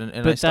interested in. And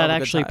I But still that have a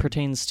good actually time.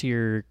 pertains to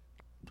your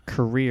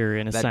career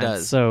in a That sense.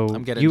 does. So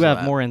I'm getting you to have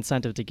that. more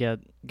incentive to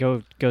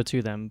go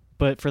to them.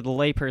 But for the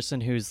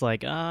layperson who's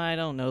like, I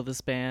don't know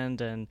this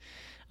band and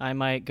I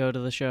might go to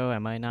the show, I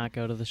might not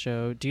go to the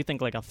show. Do you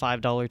think like a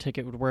 $5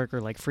 ticket would work,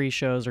 or like free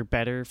shows are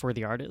better for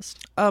the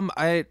artist?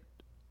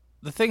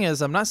 The thing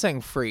is, I'm not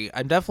saying free.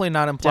 I'm definitely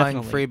not implying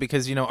Definitely. free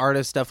because,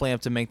 artists definitely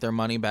have to make their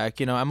money back.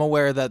 I'm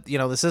aware that,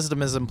 the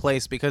system is in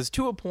place because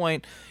to a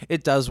point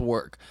it does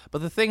work.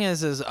 But the thing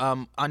is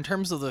on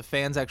terms of the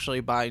fans actually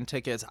buying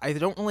tickets, I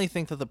don't really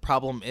think that the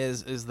problem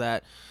is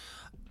that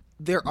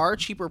there are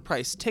cheaper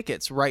priced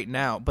tickets right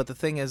now, but the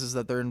thing is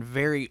that they're in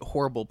very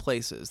horrible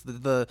places.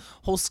 The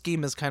whole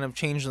scheme has kind of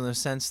changed in the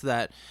sense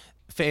that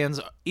fans,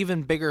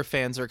 even bigger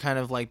fans, are kind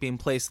of like being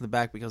placed in the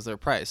back because of their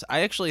price.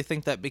 I actually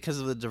think that because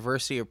of the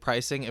diversity of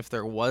pricing, if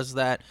there was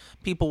that,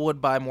 people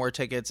would buy more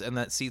tickets and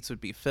that seats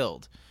would be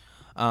filled.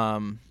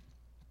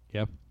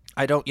 Yep.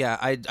 I don't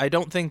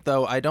think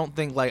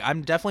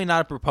I'm definitely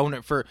not a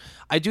proponent for.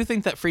 I do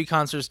think that free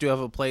concerts do have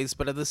a place,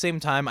 but at the same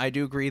time, I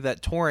do agree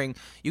that touring.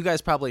 You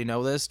guys probably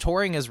know this.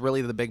 Touring is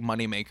really the big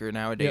moneymaker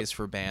nowadays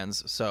for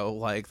bands. So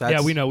that's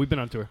Yeah, we know. We've been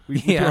on tour. We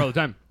Yeah. tour all the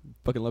time.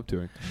 Fucking love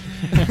touring.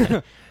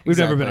 We've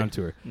never been Exactly. on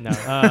tour.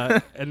 No.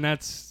 And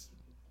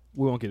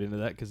we won't get into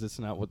that because it's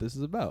not what this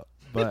is about.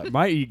 But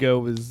my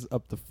ego is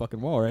up the fucking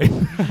wall right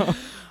now.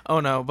 Oh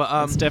no, but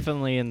It's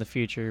definitely in the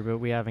future, but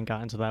we haven't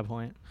gotten to that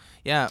point.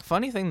 yeah.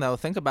 Funny thing though,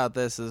 think about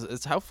this is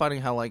it's how funny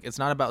how it's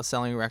not about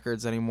selling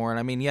records anymore. And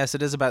I mean, yes,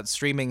 it is about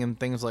streaming and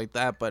things like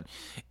that, but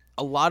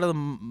a lot of the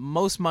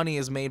most money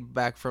is made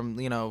back from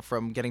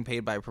from getting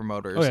paid by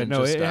promoters. Oh yeah, and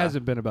no, just, it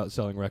hasn't been about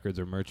selling records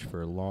or merch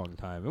for a long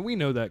time, and we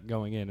know that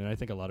going in, and I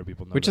think a lot of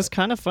people know Which that. is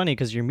kind of funny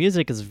because your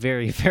music is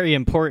very, very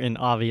important,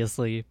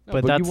 obviously, No,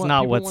 but you that's want-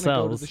 not people what wanna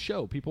Go to sells. the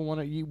show. People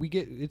want to. We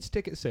get it's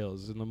ticket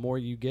sales, and the more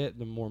you get,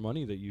 the more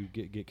money that you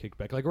get kicked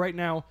back. Like right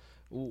now,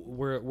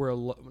 we're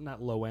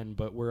not low end,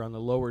 but we're on the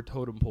lower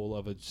totem pole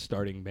of a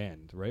starting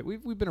band, right?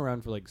 We've been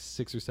around for like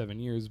 6 or 7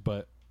 years,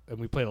 and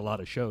we played a lot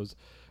of shows,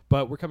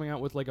 but we're coming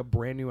out with like a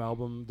brand new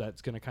album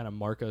that's going to kind of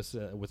mark us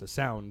with a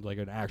sound, like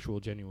an actual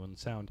genuine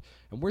sound,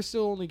 and we're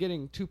still only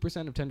getting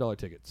 2% of $10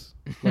 tickets,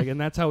 like, and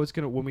that's how it's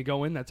gonna when we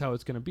go in, that's how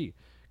it's gonna be,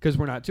 because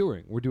we're not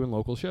touring, we're doing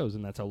local shows,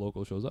 and that's how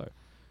local shows are.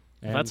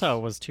 And That's how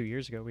it was 2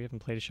 years ago. We haven't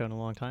played a show in a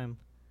long time.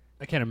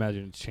 I can't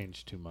imagine it's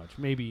changed too much.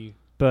 Maybe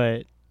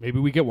But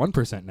we get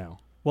 1% now.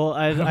 well,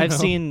 I I've don't I've know.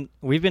 seen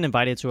we've been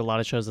invited to a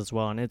lot of shows as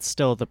well, and it's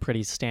still the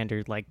pretty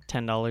standard, like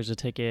 $10 a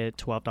ticket,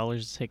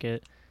 $12 a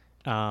ticket.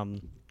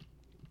 Sometimes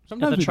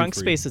The we do trunk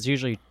free. space is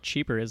usually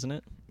cheaper, isn't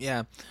it?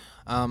 Yeah.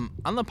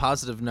 On the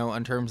positive note,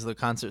 in terms of the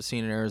concert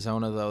scene in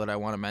Arizona, though, that I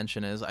want to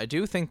mention is I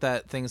do think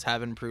that things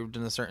have improved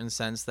in a certain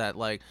sense that,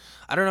 like,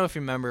 I don't know if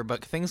you remember,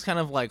 but things kind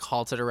of, like,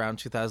 halted around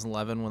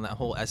 2011 when that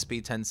whole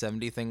SB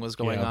 1070 thing was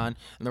going Yeah. on.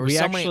 And there were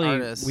so many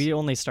artists. We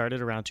only started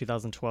around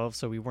 2012,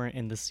 so we weren't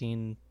in the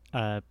scene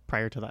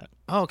prior to that.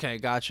 Okay,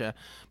 gotcha.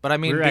 But I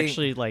mean, We were being-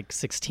 actually like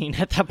 16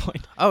 at that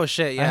point. Oh,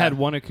 shit, yeah. I had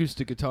one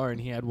acoustic guitar and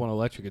he had one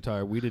electric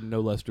guitar. We didn't know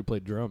Lester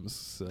played drums.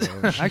 So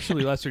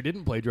actually, Lester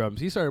didn't play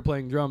drums. He started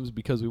playing drums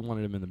because we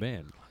wanted him in the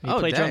band. He Oh,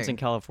 played drums dang. in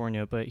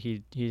California, but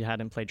he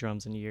hadn't played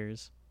drums in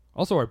years.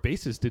 Also, our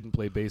bassist didn't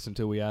play bass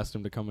until we asked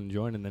him to come and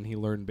join, and then he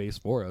learned bass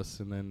for us,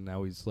 and then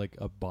now he's like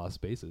a boss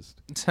bassist.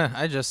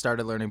 I just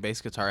started learning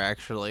bass guitar,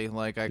 actually.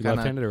 Like, I You kind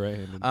left-handed of... or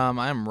right-handed?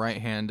 I'm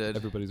right-handed.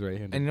 Everybody's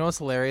right-handed. And you know what's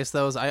hilarious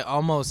though is I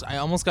almost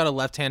got a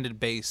left-handed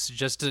bass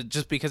just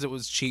because it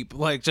was cheap,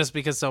 like just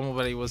because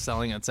somebody was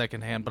selling it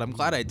secondhand. But I'm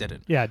glad I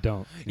didn't. Yeah,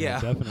 don't. Yeah.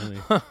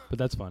 Definitely. But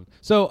that's fun.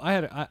 So I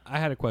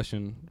had a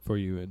question for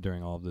you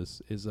during all of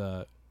this. Is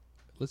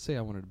let's say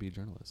I wanted to be a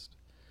journalist.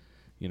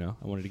 You know,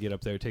 I wanted to get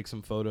up there, take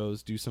some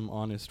photos, do some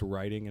honest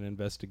writing and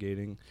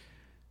investigating.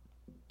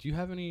 Do you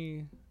have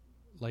any,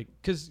 like,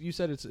 because you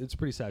said it's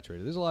pretty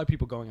saturated. There's a lot of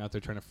people going out there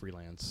trying to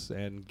freelance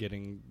and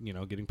getting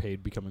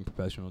paid, becoming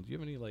professional. Do you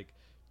have any like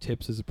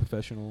tips as a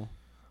professional?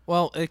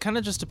 Well, it kind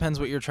of just depends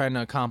what you're trying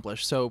to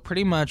accomplish. So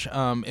pretty much,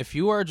 if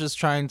you are just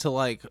trying to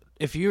like,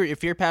 if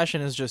your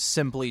passion is just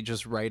simply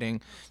just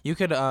writing, you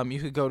could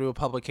go to a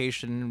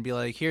publication and be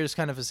like, here's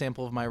kind of a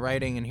sample of my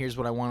writing, and here's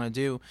what I want to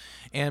do.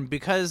 And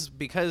because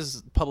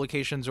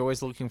publications are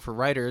always looking for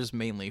writers,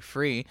 mainly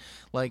free,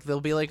 like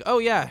they'll be like, oh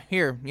yeah,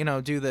 here,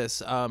 do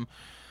this.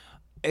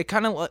 It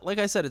kind of, like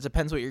I said, it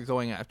depends what you're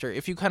going after.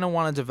 If you kind of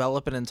want to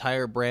develop an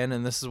entire brand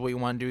and this is what you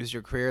want to do as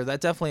your career, that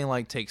definitely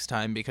like takes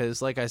time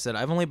because, like I said,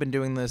 I've only been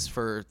doing this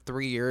for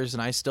 3 years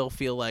and I still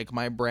feel like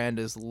my brand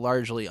is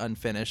largely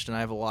unfinished and I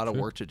have a lot of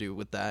work to do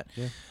with that.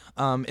 Yeah.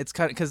 It's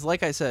kind of because,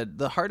 like I said,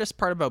 the hardest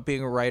part about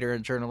being a writer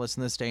and journalist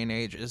in this day and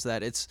age is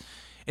that it's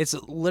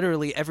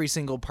literally every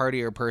single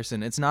party or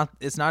person. It's not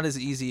as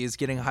easy as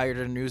getting hired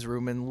in a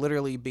newsroom and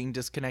literally being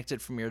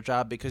disconnected from your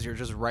job because you're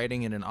just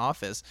writing in an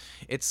office.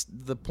 It's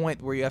the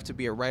point where you have to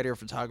be a writer,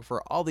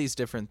 photographer, all these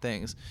different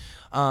things.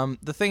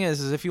 The thing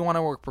is if you want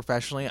to work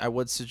professionally, I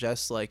would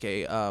suggest like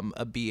a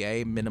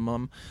BA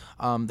minimum.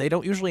 They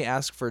don't usually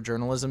ask for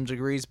journalism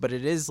degrees, but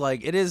it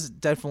is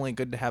definitely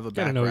good to have a You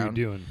gotta background. know what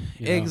you're doing.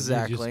 You know? You just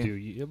Exactly.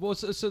 do. Well,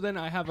 so then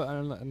I have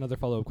another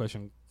follow-up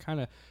question. Kind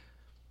of,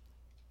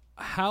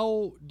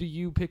 how do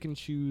you pick and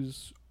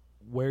choose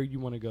where you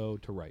want to go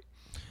to write?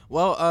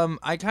 Well,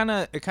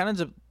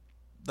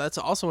 that's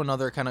also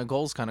another kind of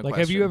goals kind of Like,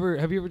 question.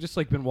 have you ever just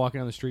like been walking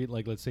down the street,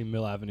 like let's say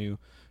Mill Avenue,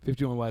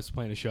 51 West,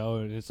 playing a show,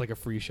 and it's like a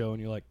free show,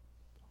 and you're like,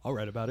 I'll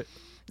write about it.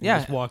 And Yeah.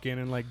 just walk in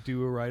and like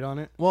do a write on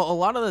it. Well, a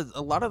lot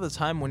of the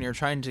time when you're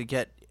trying to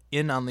get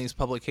in on these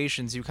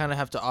publications, you kind of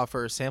have to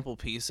offer a sample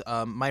piece.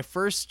 My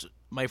first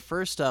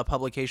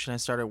publication I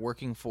started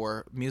working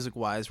for,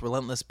 music-wise,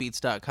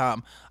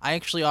 RelentlessBeats.com, I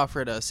actually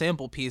offered a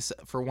sample piece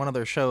for one of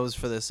their shows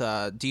for this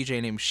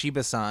DJ named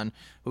Shiba-san,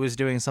 who was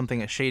doing something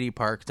at Shady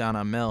Park down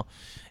on Mill,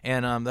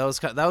 and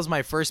that was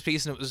my first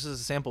piece, and it was just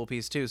a sample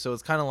piece too. So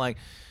it's kind of like,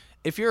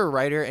 if you're a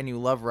writer and you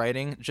love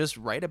writing, just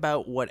write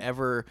about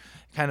whatever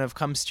kind of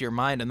comes to your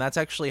mind, and that's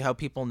actually how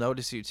people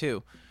notice you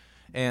too.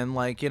 And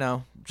like,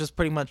 just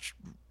pretty much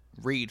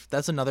read.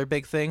 That's another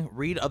big thing.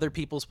 Read other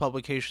people's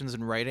publications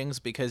and writings,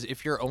 because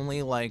if you're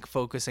only like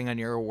focusing on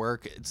your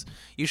work,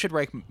 you should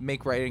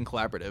make writing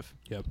collaborative.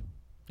 Yep.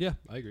 Yeah,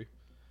 I agree.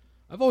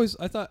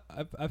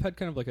 I've had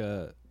kind of like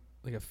a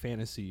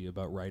fantasy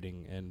about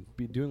writing and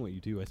doing what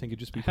you do. I think it'd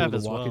just be I cool have to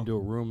as walk well. into a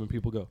room and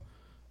people go,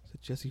 "Is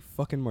it Jesse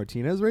fucking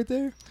Martinez right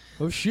there?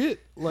 Oh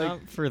shit!" Like,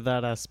 Not for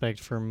that aspect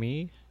for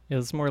me. It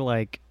was more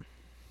like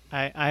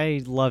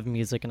I love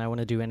music and I want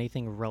to do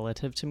anything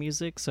relative to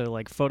music. So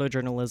like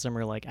photojournalism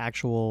or like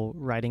actual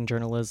writing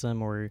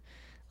journalism or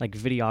like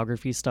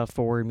videography stuff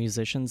for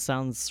musicians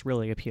sounds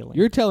really appealing.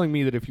 you're telling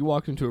me that if you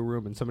walked into a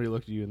room and somebody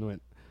looked at you and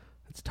went,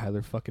 "That's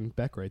Tyler fucking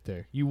Beck right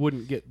there," you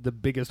wouldn't get the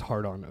biggest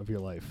hard-on of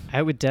your life.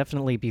 I would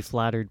definitely be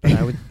flattered,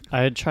 but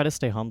I'd try to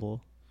stay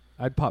humble.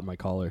 I'd pop my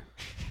collar.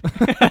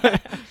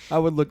 I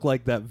would look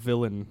like that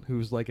villain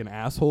who's like an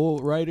asshole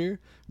writer.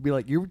 Be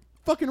like, "You're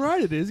fucking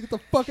ride it is. Get the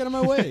fuck out of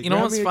my way. You know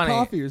Grab what's me a funny?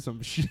 coffee or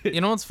some shit.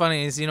 You know what's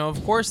funny is,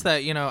 of course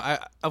that,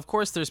 of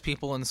course there's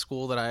people in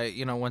school that I,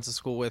 went to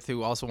school with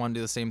who also want to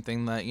do the same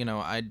thing that,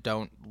 I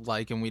don't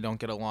like and we don't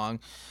get along.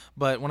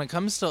 But when it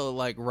comes to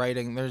like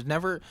writing,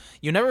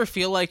 you never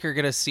feel like you're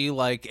going to see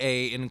like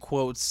a, in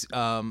quotes,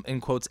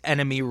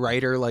 enemy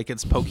writer, like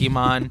it's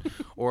Pokemon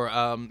or,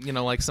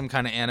 like some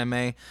kind of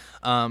anime.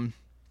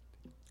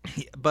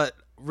 But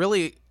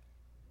really,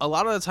 a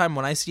lot of the time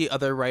when I see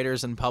other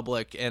writers in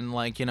public and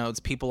like, it's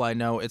people I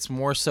know, it's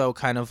more so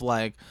kind of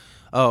like,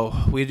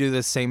 oh, we do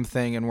the same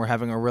thing and we're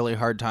having a really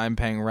hard time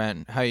paying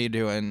rent. How you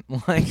doing?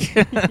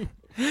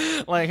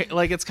 Like,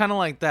 like it's kind of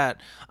like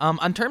that.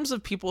 In terms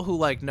of people who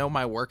like know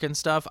my work and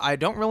stuff, I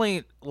don't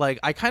really like,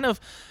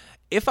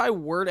 if I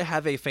were to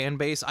have a fan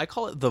base, I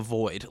call it the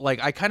void.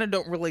 Like, I kind of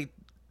don't really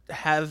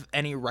have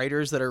any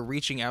writers that are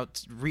readers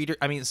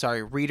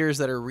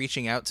that are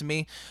reaching out to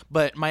me,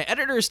 but my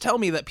editors tell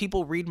me that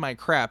people read my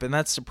crap, and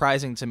that's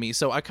surprising to me.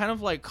 So I kind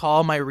of like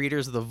call my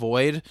readers the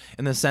void,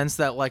 in the sense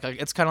that like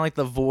it's kind of like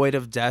the void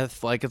of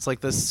death. Like, it's like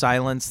this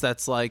silence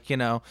that's like,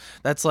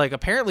 that's like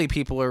apparently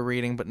people are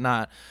reading but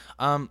not.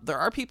 There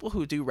are people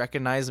who do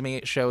recognize me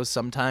at shows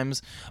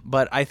sometimes,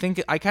 but I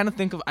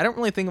don't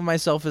really think of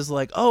myself as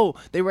like, oh,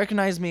 they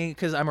recognize me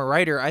because I'm a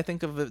writer. I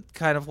think of it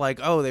kind of like,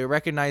 oh, they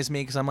recognize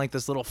me because I'm like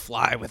this little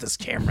fly with this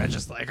camera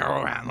just like go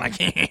around like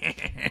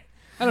I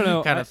don't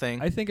know, kind of thing.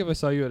 I think if I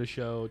saw you at a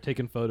show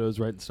taking photos,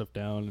 writing stuff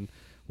down and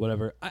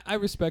whatever, I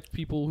respect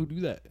people who do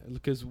that,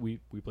 because we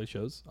play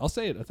shows. I'll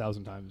say it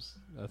 1,000 times,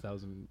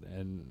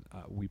 and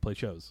we play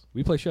shows.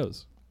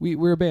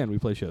 We're a band. We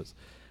play shows.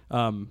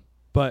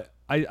 But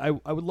I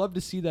would love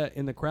to see that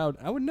in the crowd.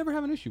 I would never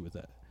have an issue with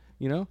that.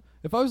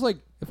 If I was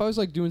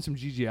like doing some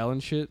Gigi Allen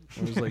shit,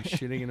 I was like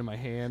shitting into my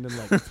hand and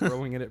like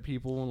throwing it at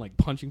people and like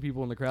punching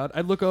people in the crowd,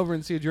 I'd look over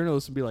and see a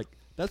journalist and be like,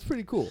 that's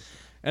pretty cool.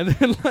 And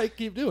then like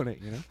keep doing it,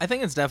 I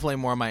think it's definitely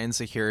more my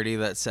insecurity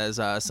that says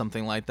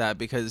something like that,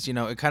 because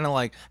it kind of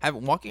like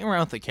walking around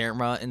with the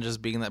camera and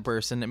just being that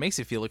person, it makes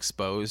you feel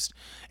exposed,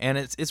 and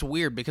it's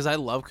weird because I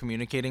love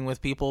communicating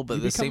with people, but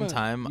at the same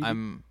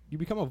time you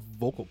become a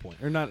vocal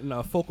point, or not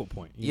a focal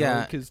point.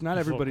 Yeah, because not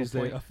everybody's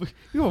there.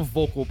 You have a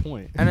vocal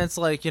point, and it's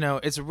like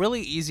it's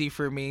really easy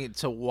for me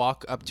to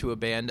walk up to a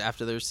band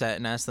after their set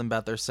and ask them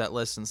about their set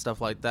list and stuff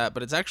like that.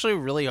 But it's actually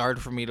really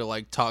hard for me to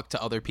like talk to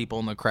other people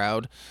in the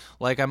crowd.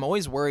 Like, I'm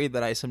always worried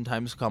that I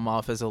sometimes come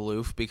off as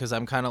aloof, because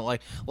I'm kind of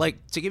like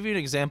to give you an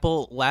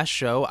example, last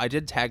show I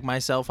did tag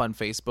myself on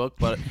Facebook,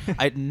 but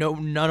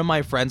none of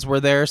my friends were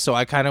there, so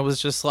I kind of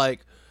was just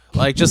like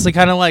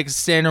kind of like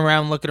standing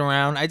around looking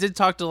around. I did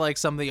talk to like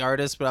some of the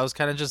artists, but I was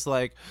kind of just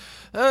like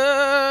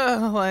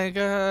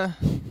So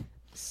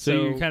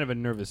you're kind of a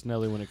nervous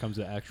Nelly when it comes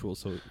to actual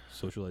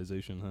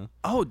socialization, huh?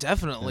 Oh,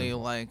 definitely. Yeah.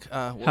 Like,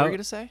 what were you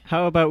gonna say?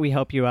 How about we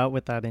help you out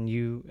with that, and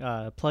you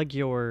plug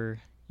your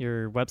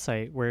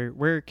website?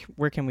 Where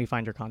can we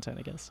find your content,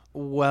 I guess?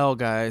 Well,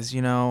 guys,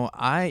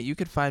 you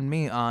could find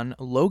me on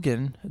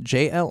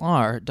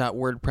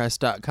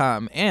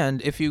loganjlr.wordpress.com,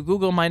 and if you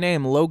Google my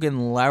name,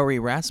 Logan Lowry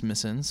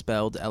Rasmussen,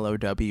 spelled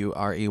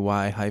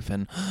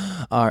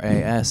LOWREY-RASMUSSEN.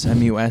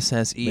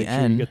 Make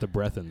sure you get the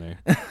breath in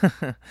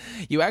there.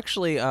 You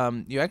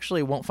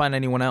actually won't find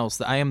anyone else.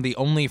 I am the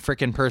only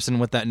freaking person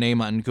with that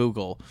name on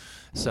Google.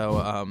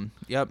 So,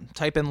 yep,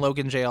 type in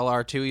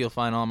LoganJLR2, you'll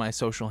find all my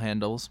social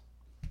handles.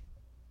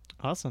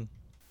 Awesome.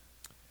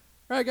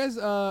 All right, guys.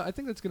 I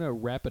think that's going to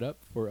wrap it up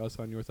for us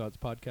on Your Thoughts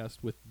podcast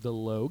with The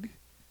Logue.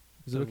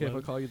 Is it okay if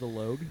I call you The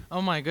Logue?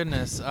 Oh, my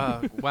goodness.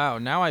 Wow.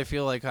 Now I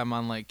feel like I'm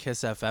on like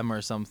Kiss FM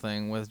or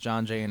something with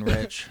John Jay and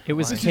Rich. It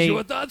was like,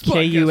 K-U-N-T.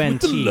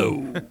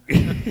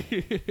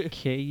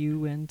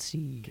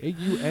 K-U-N-T.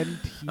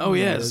 K-U-N-T. Oh,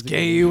 yes.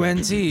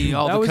 K-U-N-T.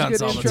 All the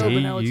cunts all the time.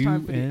 But now it's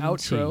time for the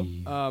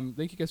outro.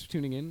 Thank you guys for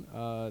tuning in.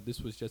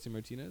 This was Jesse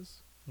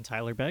Martinez. And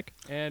Tyler Beck.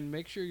 And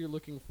make sure you're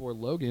looking for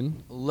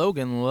Logan.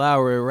 Logan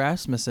Lowry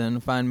Rasmussen.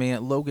 Find me at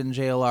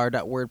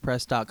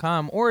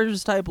loganjlr.wordpress.com, or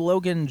just type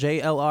Logan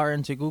JLR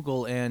into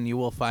Google and you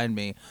will find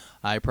me.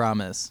 I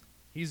promise.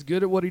 He's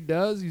good at what he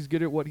does. He's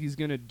good at what he's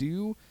going to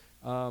do.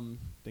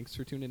 Thanks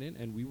for tuning in,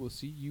 and we will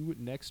see you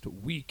next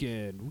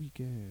weekend.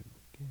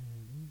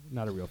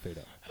 Not a real fade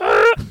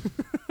out.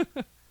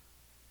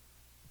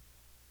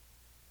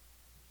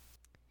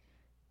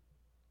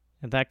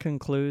 And that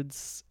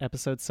concludes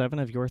episode 7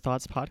 of Your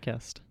Thoughts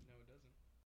podcast.